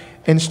enough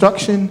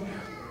instruction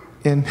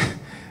and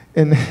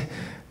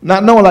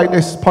not knowing like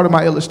this is part of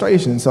my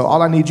illustration. So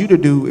all I need you to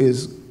do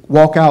is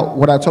walk out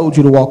what I told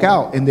you to walk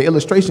out and the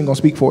illustration going to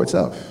speak for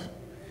itself.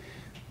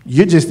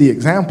 You're just the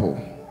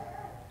example.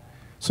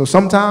 So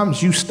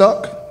sometimes you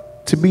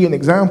stuck to be an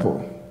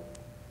example.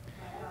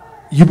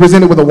 You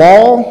presented with a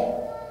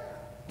wall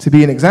to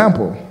be an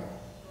example.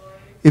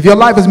 If your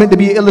life is meant to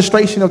be an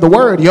illustration of the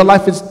word, your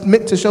life is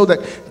meant to show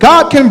that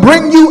God can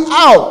bring you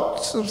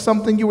out of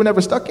something you were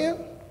never stuck in.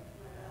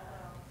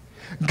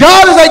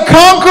 God is a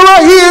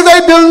conqueror. He is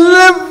a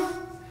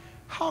deliverer.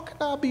 How can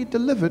I be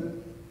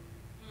delivered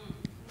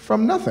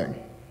from nothing?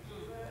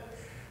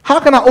 How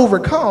can I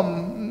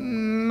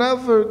overcome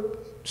never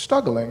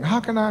struggling?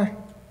 How can I?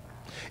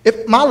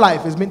 If my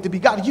life is meant to be,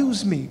 God,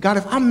 use me. God,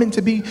 if I'm meant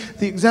to be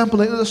the example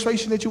and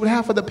illustration that you would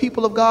have for the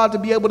people of God to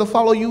be able to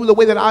follow you the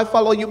way that I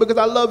follow you because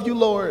I love you,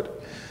 Lord.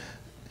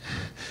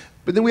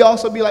 But then we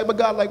also be like, but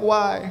God, like,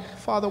 why?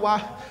 Father,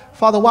 why?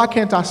 Father, why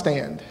can't I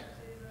stand?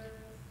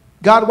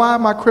 God, why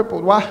am I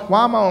crippled? Why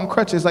am I on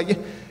crutches? Like,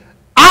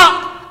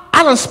 I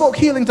done spoke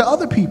healing to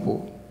other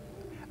people.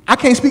 I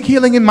can't speak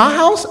healing in my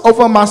house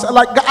over myself.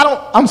 Like,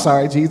 I'm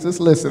sorry, Jesus.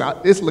 Listen,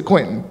 it's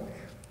Laquinton.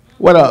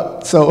 What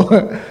up?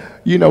 So,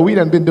 we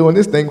done been doing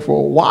this thing for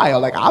a while.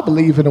 Like, I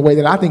believe in a way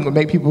that I think would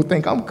make people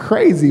think I'm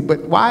crazy.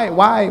 But why?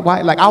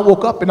 Like, I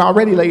woke up and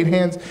already laid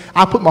hands.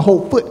 I put my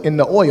whole foot in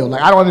the oil.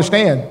 Like, I don't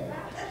understand.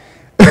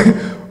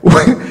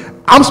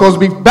 I'm supposed to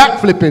be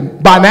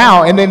backflipping by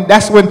now. And then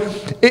that's when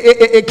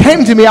it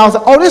came to me. I was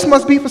like, oh, this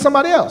must be for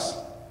somebody else.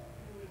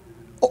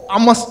 Oh,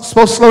 I'm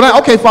supposed to slow down.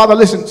 Okay, Father,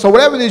 listen. So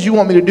whatever it is you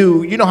want me to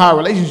do, you know how a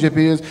relationship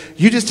is.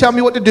 You just tell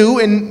me what to do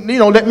and,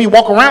 let me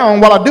walk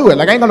around while I do it.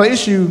 Like, I ain't going to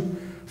issue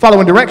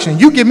following direction.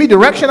 You give me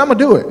direction, I'm going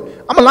to do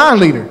it. I'm a line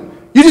leader.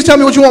 You just tell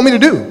me what you want me to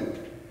do.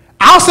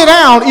 I'll sit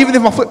down even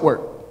if my foot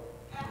works.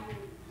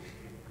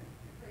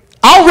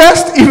 I'll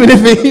rest, even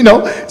if it,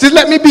 just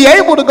let me be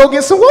able to go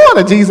get some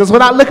water, Jesus,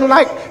 without looking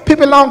like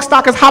Pippi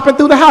Longstockers hopping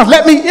through the house.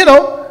 Let me,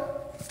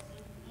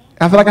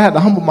 I feel like I had to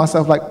humble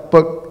myself,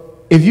 but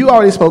if you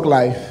already spoke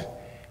life,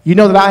 you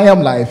know that I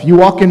am life, you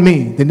walk in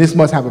me, then this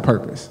must have a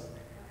purpose.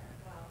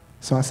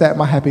 So I sat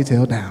my happy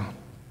tail down,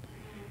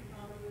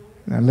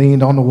 and I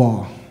leaned on the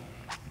wall.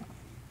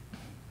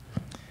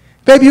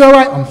 Baby, you all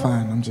right? I'm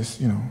fine. I'm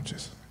just, I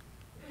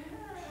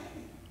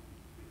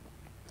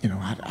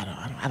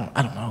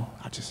don't know.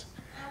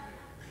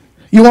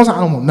 You want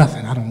something? I don't want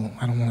nothing. I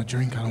don't want a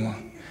drink. I don't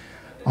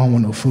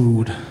want no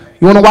food.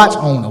 You want to watch?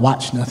 I don't want to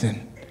watch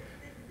nothing.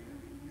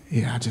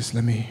 Yeah,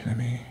 let me.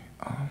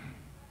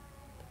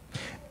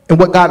 And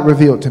what God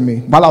revealed to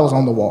me while I was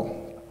on the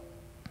wall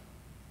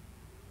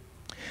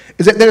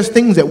is that there's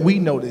things that we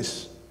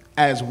notice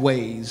as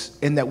ways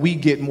and that we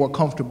get more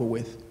comfortable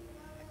with.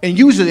 And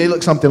usually they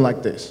look something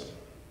like this.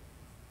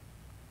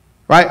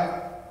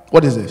 Right?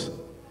 What is this?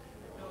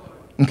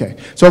 Okay.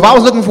 So if I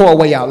was looking for a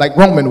way out, like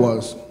Roman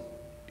was,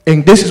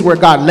 and this is where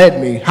God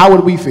led me, how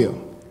would we feel?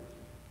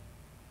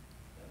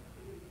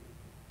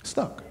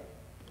 Stuck.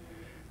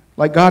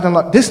 Like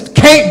God, this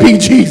can't be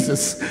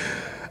Jesus.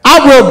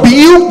 I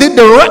rebuke the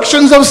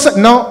directions of...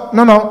 No.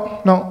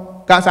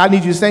 God said, I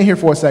need you to stay here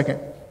for a second.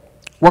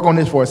 Work on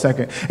this for a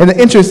second. And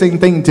the interesting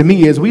thing to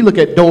me is we look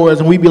at doors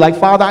and we be like,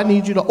 Father, I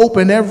need you to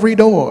open every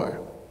door.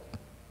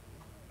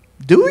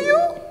 Do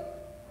you?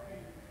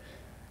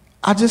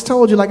 I just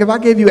told you, like if I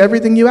gave you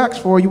everything you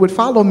asked for, you would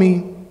follow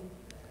me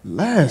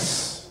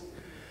less.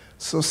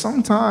 So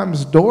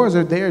sometimes doors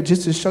are there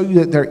just to show you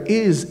that there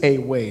is a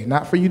way,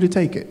 not for you to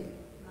take it.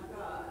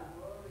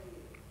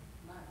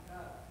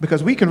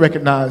 Because we can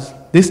recognize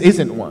this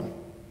isn't one.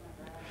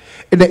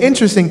 And the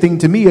interesting thing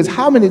to me is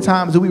how many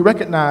times do we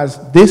recognize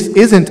this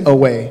isn't a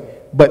way,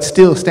 but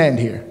still stand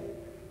here?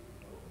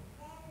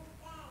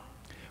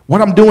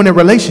 What I'm doing in a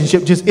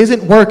relationship just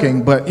isn't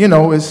working, but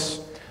it's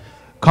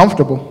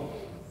comfortable.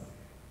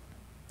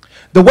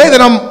 The way that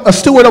I'm a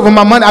steward over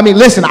my money,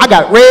 listen, I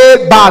got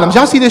red bottoms.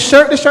 Y'all see this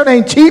shirt? This shirt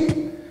ain't cheap.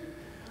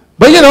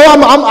 But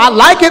I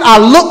like it. I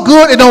look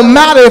good. It don't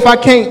matter if I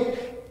can't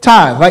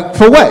tithe. Like,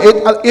 for what?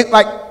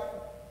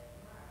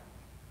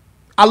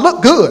 I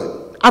look good.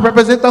 I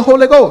represent the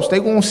Holy Ghost. They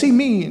won't see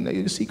me and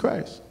they see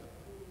Christ.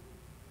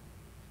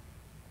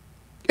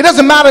 It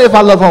doesn't matter if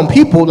I love on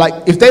people.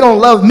 Like, if they don't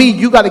love me,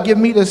 you got to give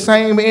me the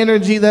same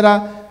energy that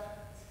I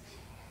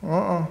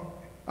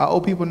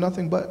owe people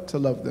nothing but to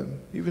love them.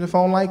 Even if I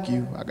don't like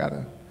you, I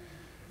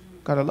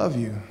gotta love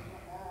you.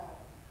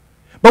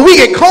 But we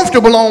get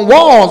comfortable on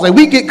walls, like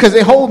because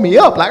they hold me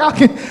up. Like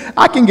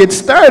I can get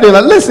sturdy.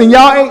 Like, listen,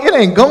 y'all, it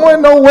ain't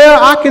going nowhere.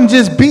 I can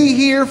just be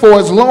here for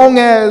as long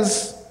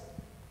as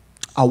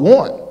I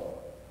want.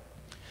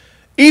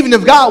 Even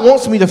if God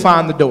wants me to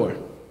find the door.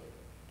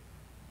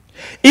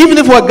 Even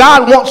if what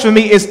God wants for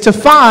me is to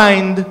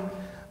find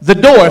the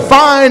door,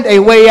 find a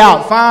way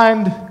out,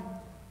 find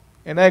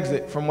an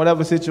exit from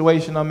whatever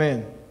situation I'm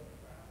in.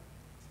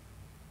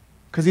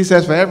 Because he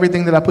says, for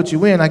everything that I put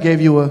you in, I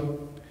gave you a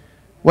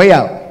way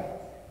out.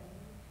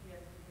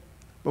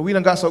 But we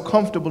done got so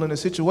comfortable in the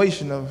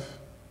situation of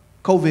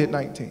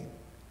COVID-19.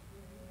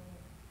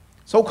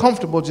 So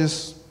comfortable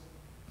just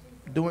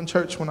doing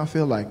church when I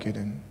feel like it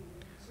and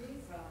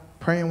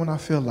praying when I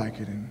feel like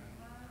it. And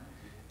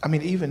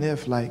even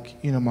if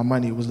my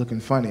money was looking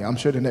funny, I'm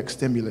sure the next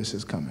stimulus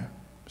is coming.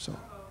 So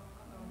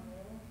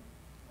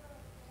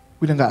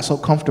we done got so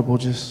comfortable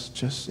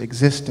just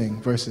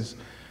existing versus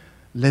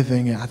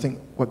living. And I think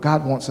what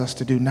God wants us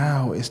to do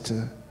now is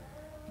to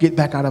get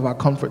back out of our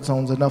comfort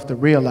zones enough to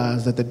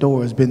realize that the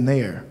door has been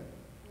there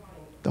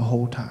the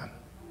whole time.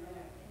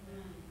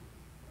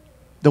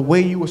 The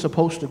way you were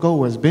supposed to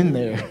go has been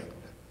there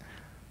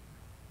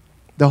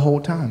the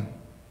whole time.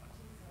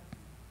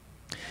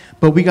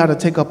 But we got to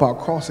take up our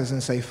crosses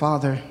and say,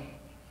 Father,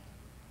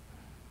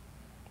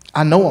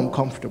 I know I'm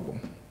comfortable.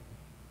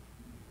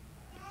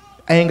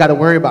 I ain't got to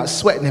worry about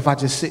sweating if I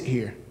just sit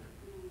here.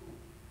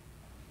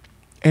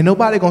 Ain't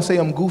nobody going to say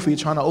I'm goofy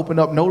trying to open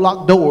up no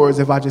locked doors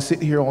if I just sit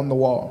here on the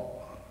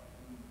wall.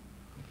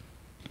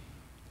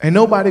 Ain't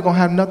nobody going to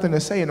have nothing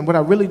to say. And what I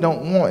really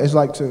don't want is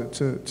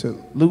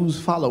to lose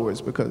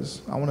followers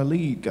because I want to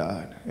lead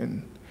God.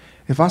 And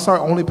if I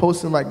start only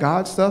posting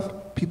God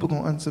stuff, people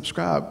going to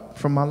unsubscribe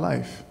from my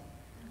life.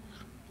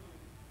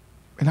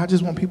 And I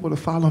just want people to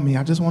follow me.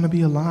 I just want to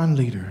be a line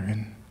leader.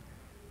 And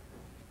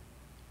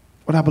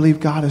what I believe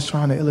God is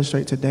trying to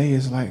illustrate today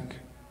is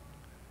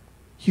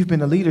you've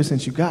been a leader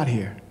since you got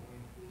here.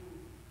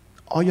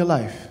 All your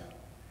life.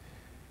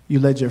 You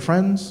led your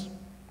friends.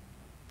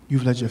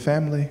 You've led your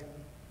family.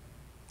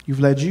 You've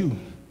led you.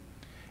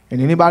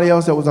 And anybody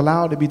else that was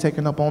allowed to be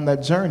taken up on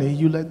that journey,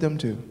 you led them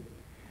too.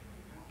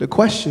 The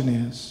question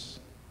is,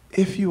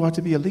 if you are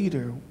to be a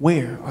leader,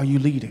 where are you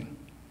leading?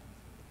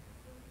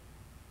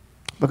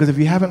 Because if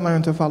you haven't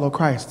learned to follow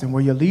Christ, then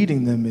where you're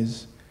leading them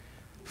is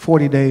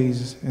 40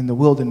 days in the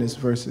wilderness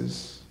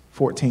verses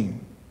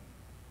 14.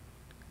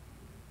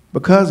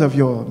 Because of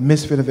your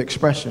misfit of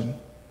expression,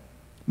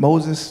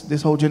 Moses,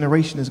 this whole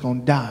generation is going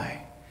to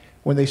die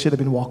when they should have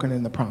been walking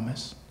in the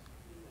promise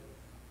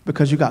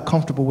because you got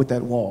comfortable with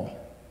that wall?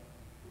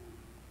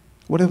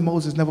 What if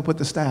Moses never put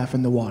the staff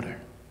in the water?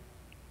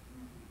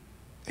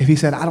 If he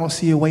said, I don't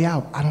see a way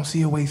out, I don't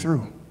see a way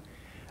through.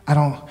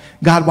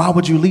 God, why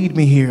would you lead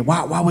me here?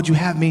 Why would you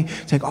have me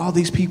take all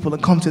these people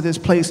and come to this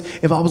place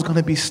if I was going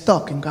to be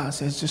stuck? And God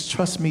says, just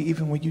trust me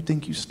even when you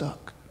think you're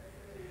stuck.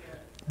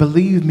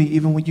 Believe me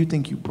even when you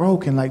think you're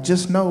broken. Like,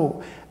 just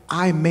know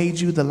I made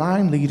you the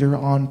line leader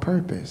on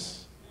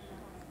purpose.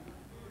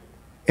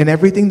 And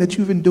everything that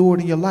you've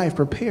endured in your life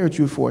prepared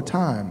you for a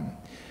time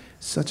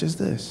such as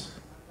this.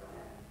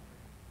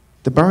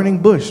 The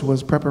burning bush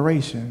was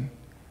preparation.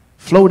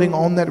 Floating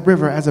on that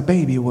river as a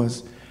baby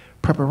was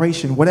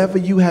preparation. Whatever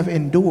you have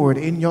endured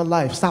in your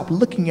life, stop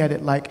looking at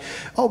it like,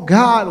 oh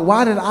God,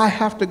 why did I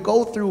have to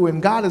go through?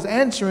 And God is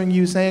answering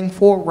you saying,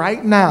 for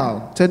right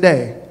now,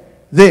 today,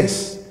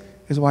 this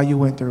is why you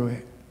went through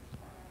it.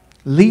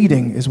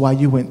 Leading is why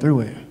you went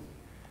through it.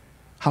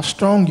 How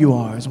strong you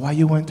are is why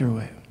you went through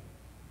it.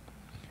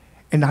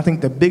 And I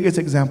think the biggest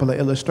example of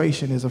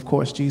illustration is, of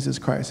course, Jesus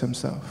Christ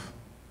himself.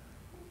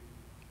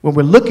 When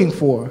we're looking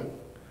for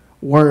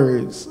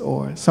words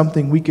or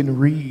something we can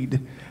read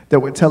that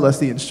would tell us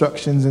the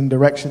instructions and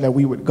direction that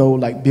we would go,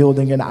 like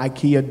building an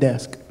IKEA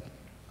desk,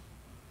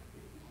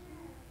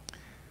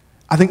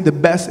 I think the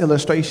best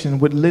illustration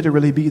would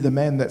literally be the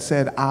man that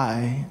said,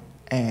 I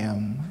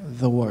am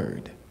the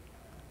Word.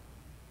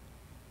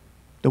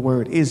 The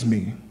Word is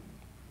me.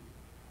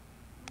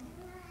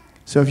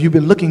 So if you've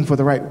been looking for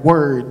the right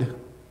word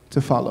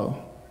to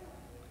follow,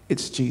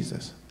 it's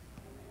Jesus.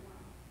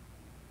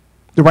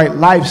 The right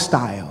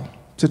lifestyle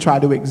to try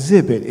to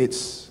exhibit,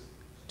 it's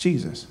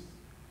Jesus.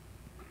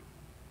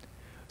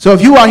 So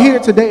if you are here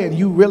today and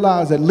you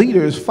realize that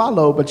leaders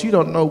follow, but you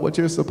don't know what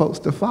you're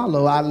supposed to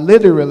follow, I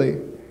literally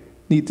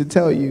need to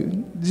tell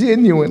you,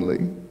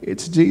 genuinely,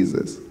 it's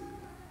Jesus.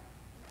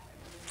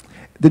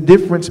 The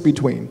difference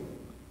between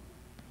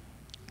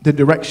the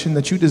direction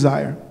that you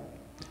desire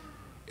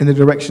and the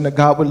direction that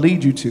God would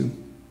lead you to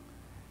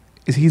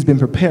is he's been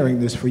preparing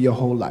this for your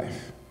whole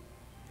life.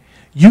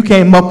 You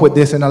came up with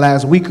this in the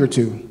last week or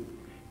two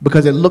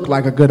because it looked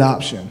like a good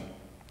option.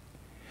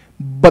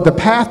 But the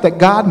path that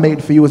God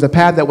made for you is a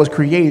path that was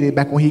created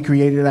back when he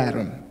created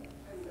Adam.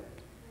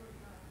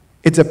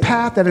 It's a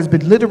path that has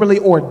been literally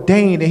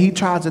ordained, and he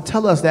tries to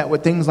tell us that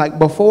with things like,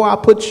 before I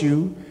put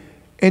you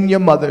in your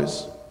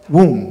mother's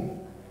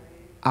womb,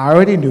 I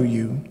already knew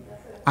you.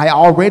 I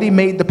already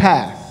made the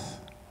path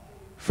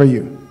for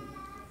you.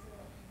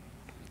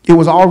 It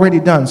was already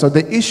done. So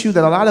the issue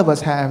that a lot of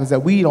us have is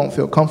that we don't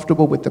feel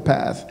comfortable with the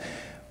path.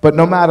 But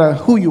no matter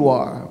who you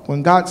are,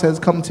 when God says,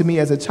 come to me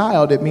as a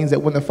child, it means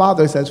that when the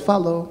Father says,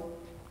 follow,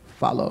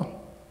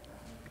 follow.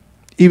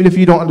 Even if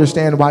you don't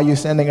understand why you're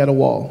standing at a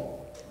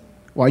wall,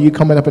 why you're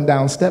coming up and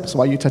down steps,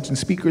 why you're touching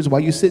speakers, why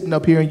you're sitting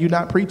up here and you're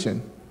not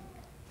preaching,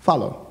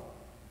 follow.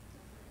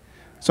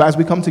 So as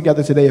we come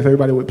together today, if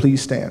everybody would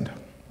please stand.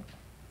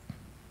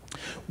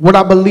 What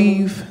I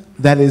believe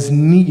that is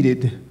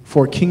needed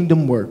for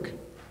kingdom work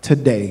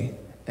today,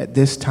 at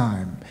this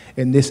time,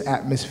 in this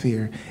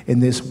atmosphere, in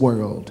this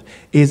world,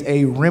 is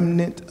a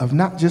remnant of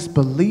not just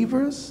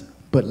believers,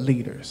 but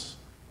leaders.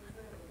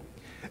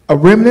 A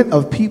remnant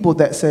of people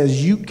that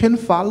says, you can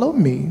follow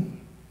me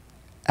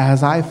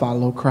as I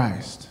follow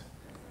Christ.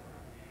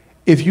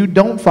 If you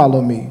don't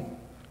follow me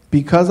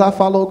because I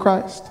follow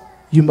Christ,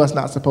 you must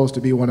not supposed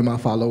to be one of my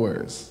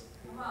followers.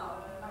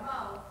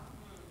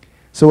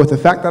 So with the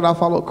fact that I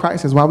follow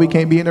Christ is why we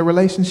can't be in a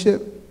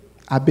relationship,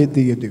 I bid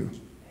thee adieu.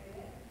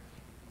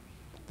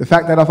 The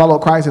fact that I follow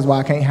Christ is why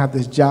I can't have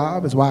this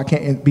job, is why I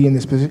can't be in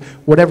this position,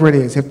 whatever it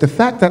is. If the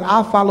fact that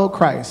I follow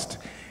Christ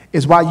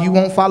is why you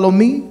won't follow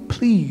me,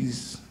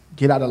 please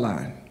get out of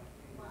line.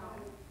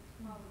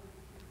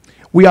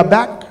 We are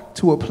back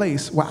to a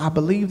place where I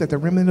believe that the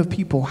remnant of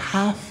people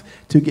have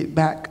to get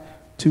back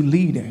to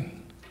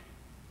leading.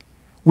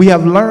 We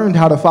have learned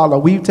how to follow.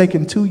 We've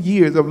taken 2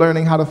 years of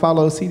learning how to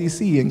follow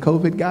CDC and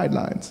COVID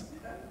guidelines.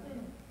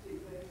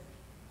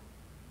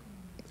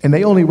 And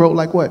they only wrote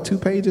like what, 2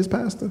 pages,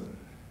 Pastor?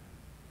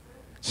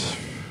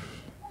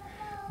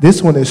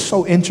 This one is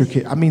so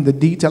intricate. I mean, the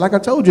detail, like I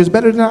told you, it's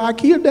better than an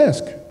IKEA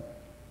desk.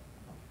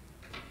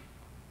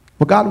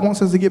 But God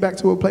wants us to get back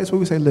to a place where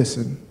we say,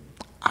 listen,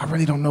 I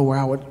really don't know where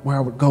I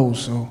would go,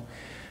 so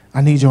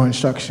I need your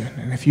instruction.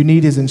 And if you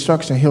need his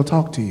instruction, he'll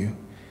talk to you.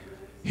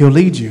 He'll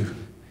lead you.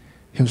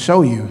 He'll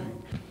show you.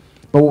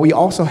 But what we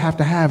also have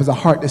to have is a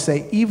heart to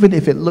say, even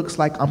if it looks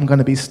like I'm going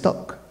to be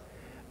stuck,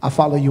 I'll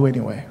follow you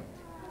anyway.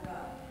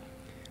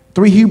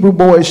 3 Hebrew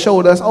boys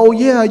showed us, oh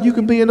yeah, you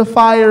can be in the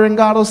fire and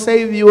God will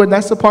save you, and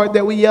that's the part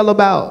that we yell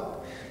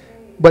about.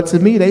 But to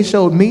me, they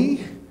showed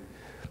me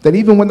that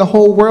even when the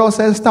whole world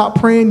says stop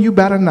praying, you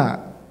better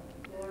not.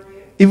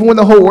 Even when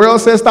the whole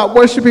world says stop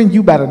worshiping,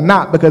 you better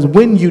not, because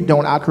when you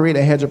don't, I'll create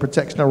a hedge of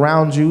protection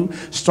around you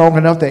strong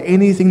enough that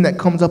anything that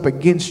comes up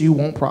against you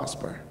won't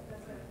prosper.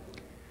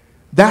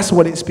 That's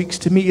what it speaks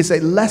to me. It's a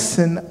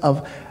lesson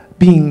of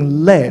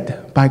being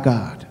led by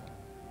God.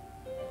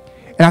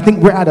 And I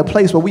think we're at a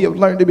place where we have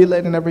learned to be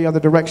led in every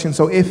other direction.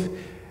 So if,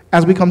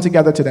 as we come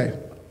together today,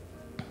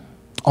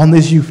 on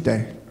this youth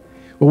day,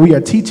 where we are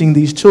teaching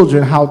these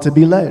children how to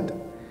be led,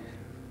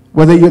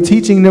 whether you're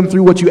teaching them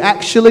through what you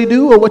actually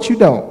do or what you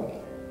don't,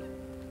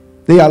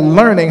 they are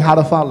learning how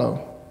to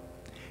follow.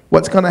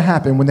 What's going to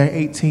happen when they're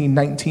 18,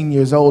 19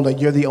 years old and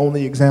you're the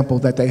only example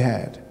that they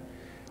had?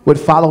 Would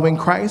following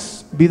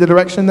Christ be the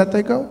direction that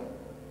they go?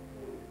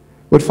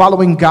 Would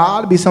following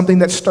God be something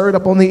that stirred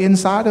up on the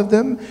inside of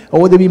them? Or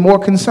would they be more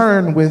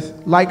concerned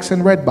with likes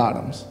and red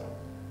bottoms?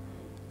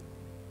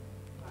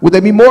 Would they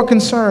be more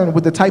concerned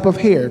with the type of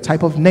hair,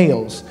 type of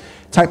nails,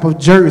 type of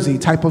jersey,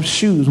 type of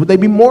shoes? Would they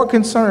be more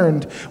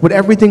concerned with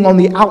everything on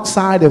the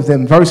outside of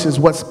them versus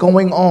what's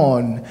going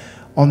on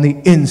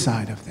the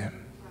inside of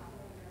them?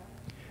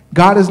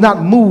 God is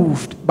not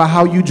moved by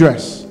how you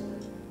dress.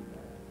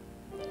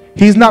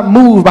 He's not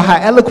moved by how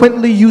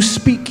eloquently you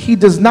speak. He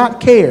does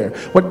not care.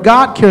 What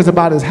God cares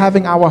about is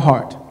having our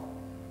heart.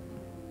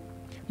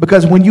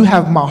 Because when you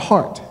have my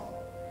heart,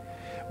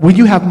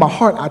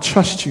 I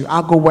trust you.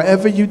 I'll go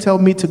wherever you tell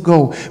me to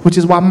go, which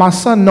is why my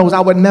son knows I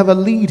would never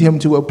lead him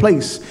to a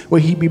place where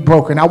he'd be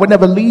broken. I would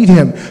never lead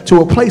him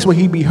to a place where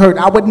he'd be hurt.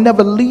 I would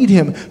never lead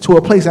him to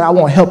a place that I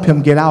won't help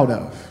him get out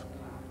of,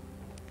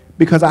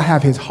 because I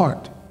have his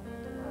heart.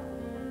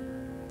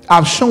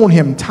 I've shown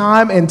him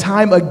time and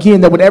time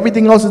again that when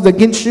everything else is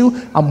against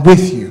you, I'm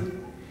with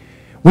you.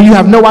 When you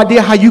have no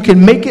idea how you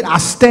can make it, I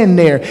stand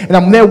there and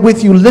I'm there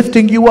with you,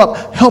 lifting you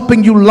up,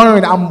 helping you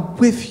learn. I'm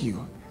with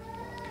you.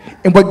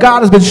 And what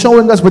God has been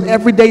showing us with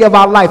every day of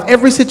our life,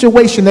 every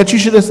situation that you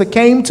should have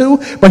came to,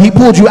 but he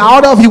pulled you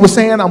out of, he was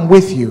saying, I'm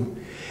with you.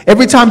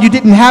 Every time you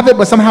didn't have it,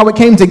 but somehow it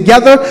came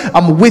together,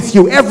 I'm with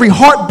you. Every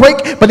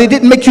heartbreak, but it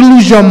didn't make you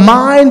lose your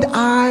mind,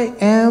 I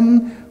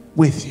am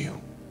with you.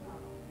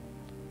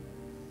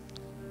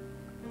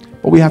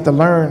 But we have to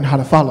learn how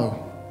to follow.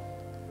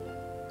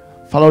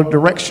 Follow the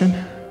direction.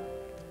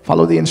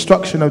 Follow the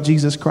instruction of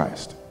Jesus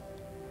Christ.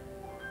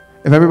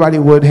 If everybody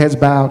would, heads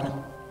bowed.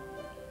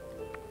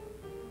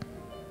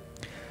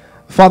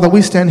 Father,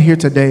 we stand here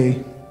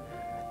today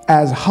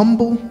as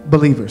humble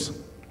believers.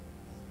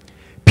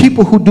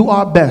 People who do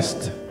our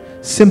best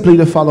simply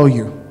to follow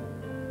you.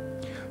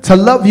 To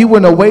love you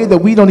in a way that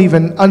we don't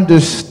even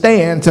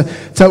understand.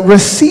 To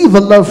receive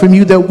a love from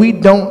you that we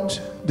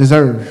don't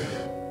deserve.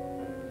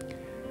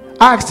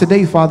 I ask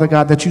today, Father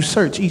God, that you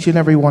search each and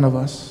every one of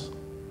us.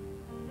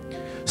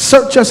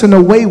 Search us in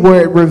a way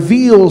where it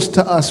reveals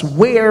to us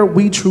where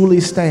we truly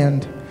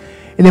stand.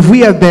 And if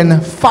we have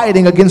been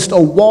fighting against a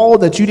wall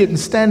that you didn't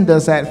stand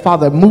us at,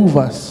 Father, move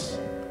us.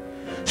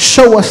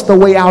 Show us the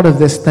way out of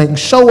this thing.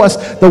 Show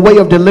us the way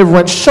of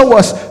deliverance. Show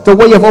us the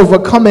way of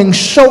overcoming.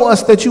 Show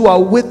us that you are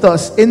with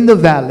us in the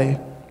valley,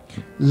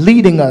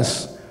 leading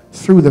us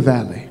through the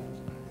valley.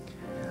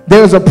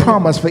 There's a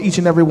promise for each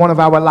and every one of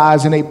our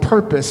lives and a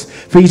purpose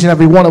for each and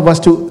every one of us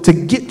to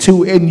get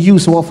to in you.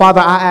 So, Father,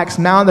 I ask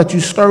now that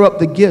you stir up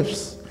the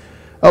gifts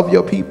of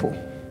your people.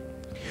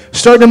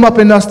 Stir them up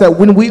in us that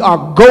when we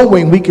are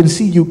going, we can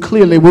see you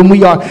clearly. When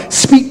we are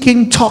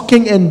speaking,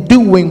 talking, and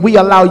doing, we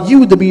allow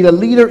you to be the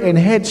leader and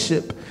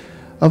headship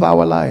of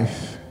our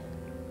life.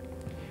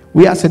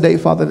 We ask today,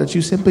 Father, that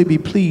you simply be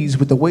pleased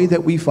with the way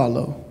that we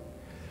follow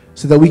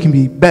so that we can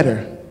be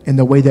better in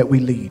the way that we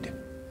lead.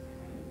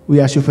 We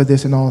ask you for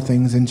this and all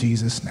things in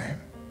Jesus' name.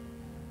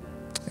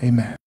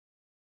 Amen.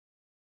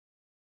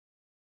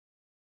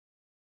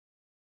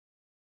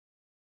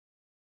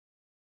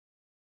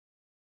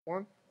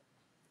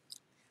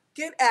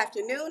 Good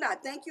afternoon. I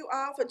thank you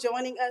all for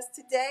joining us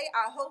today.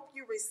 I hope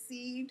you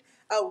received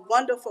a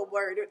wonderful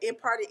word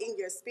imparted in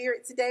your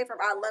spirit today from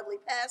our lovely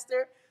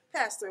pastor,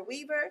 Pastor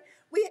Weaver.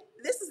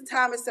 This is a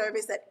time of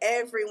service that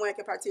everyone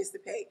can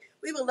participate.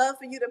 We would love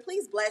for you to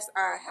please bless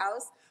our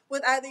house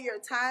with either your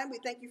time, we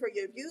thank you for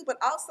your view, but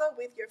also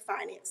with your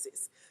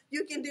finances.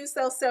 You can do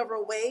so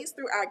several ways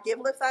through our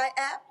Givelify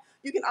app.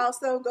 You can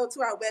also go to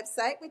our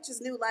website, which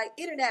is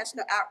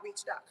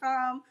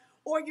newlightinternationaloutreach.com,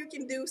 or you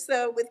can do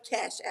so with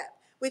Cash App,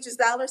 which is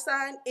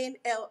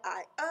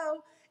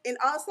 $NLIO. And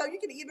also, you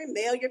can even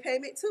mail your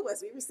payment to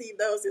us. We receive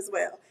those as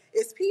well.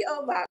 It's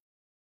P.O. Box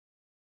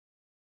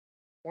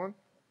 1.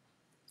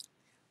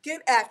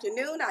 Good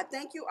afternoon. I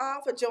thank you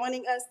all for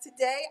joining us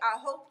today. I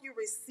hope you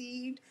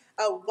received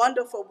a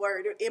wonderful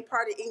word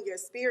imparted in your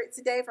spirit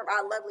today from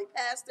our lovely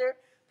pastor,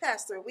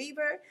 Pastor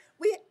Weaver.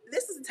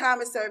 This is a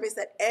time of service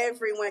that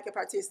everyone can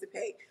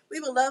participate. We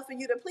would love for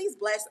you to please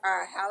bless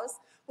our house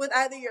with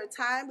either your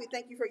time, we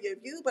thank you for your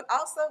view, but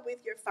also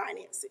with your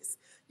finances.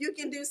 You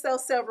can do so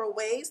several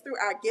ways through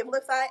our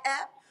Givelify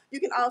app. You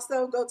can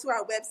also go to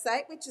our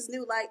website, which is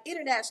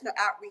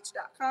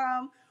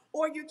newlightinternationaloutreach.com,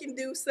 or you can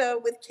do so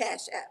with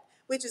Cash App,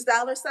 which is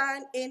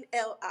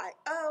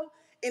 $NLIO.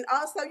 And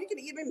also, you can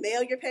even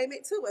mail your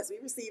payment to us. We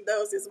receive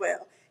those as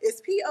well. It's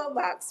P.O.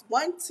 Box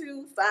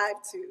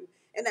 1252,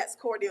 and that's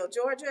Cordele,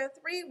 Georgia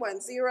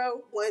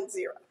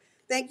 31010.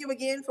 Thank you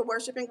again for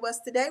worshiping with us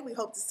today. We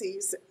hope to see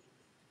you soon.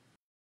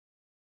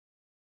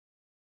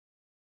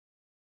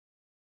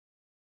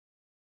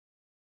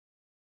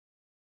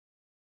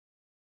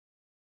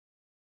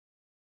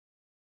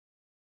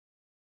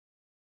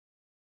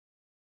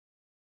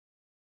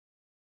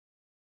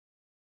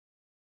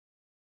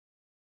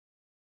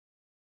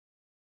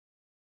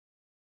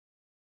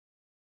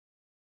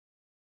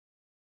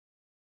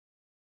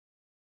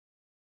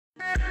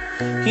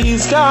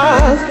 He's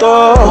got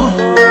the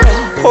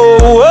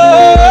whole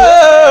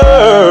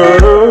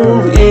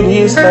world in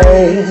his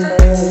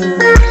hands.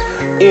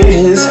 In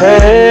his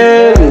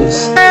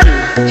hands.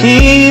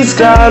 He's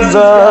got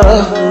the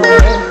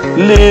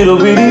little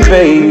bitty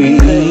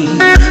baby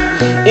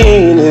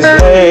in his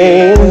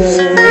hands.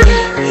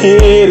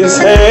 In his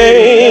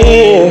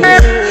hands.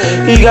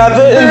 He got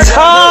the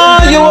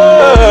entire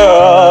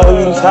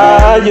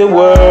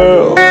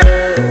world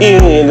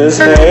in his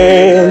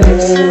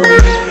hands.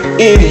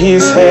 In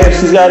his hands.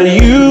 He's got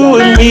you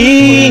and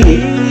me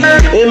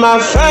in my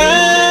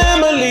family.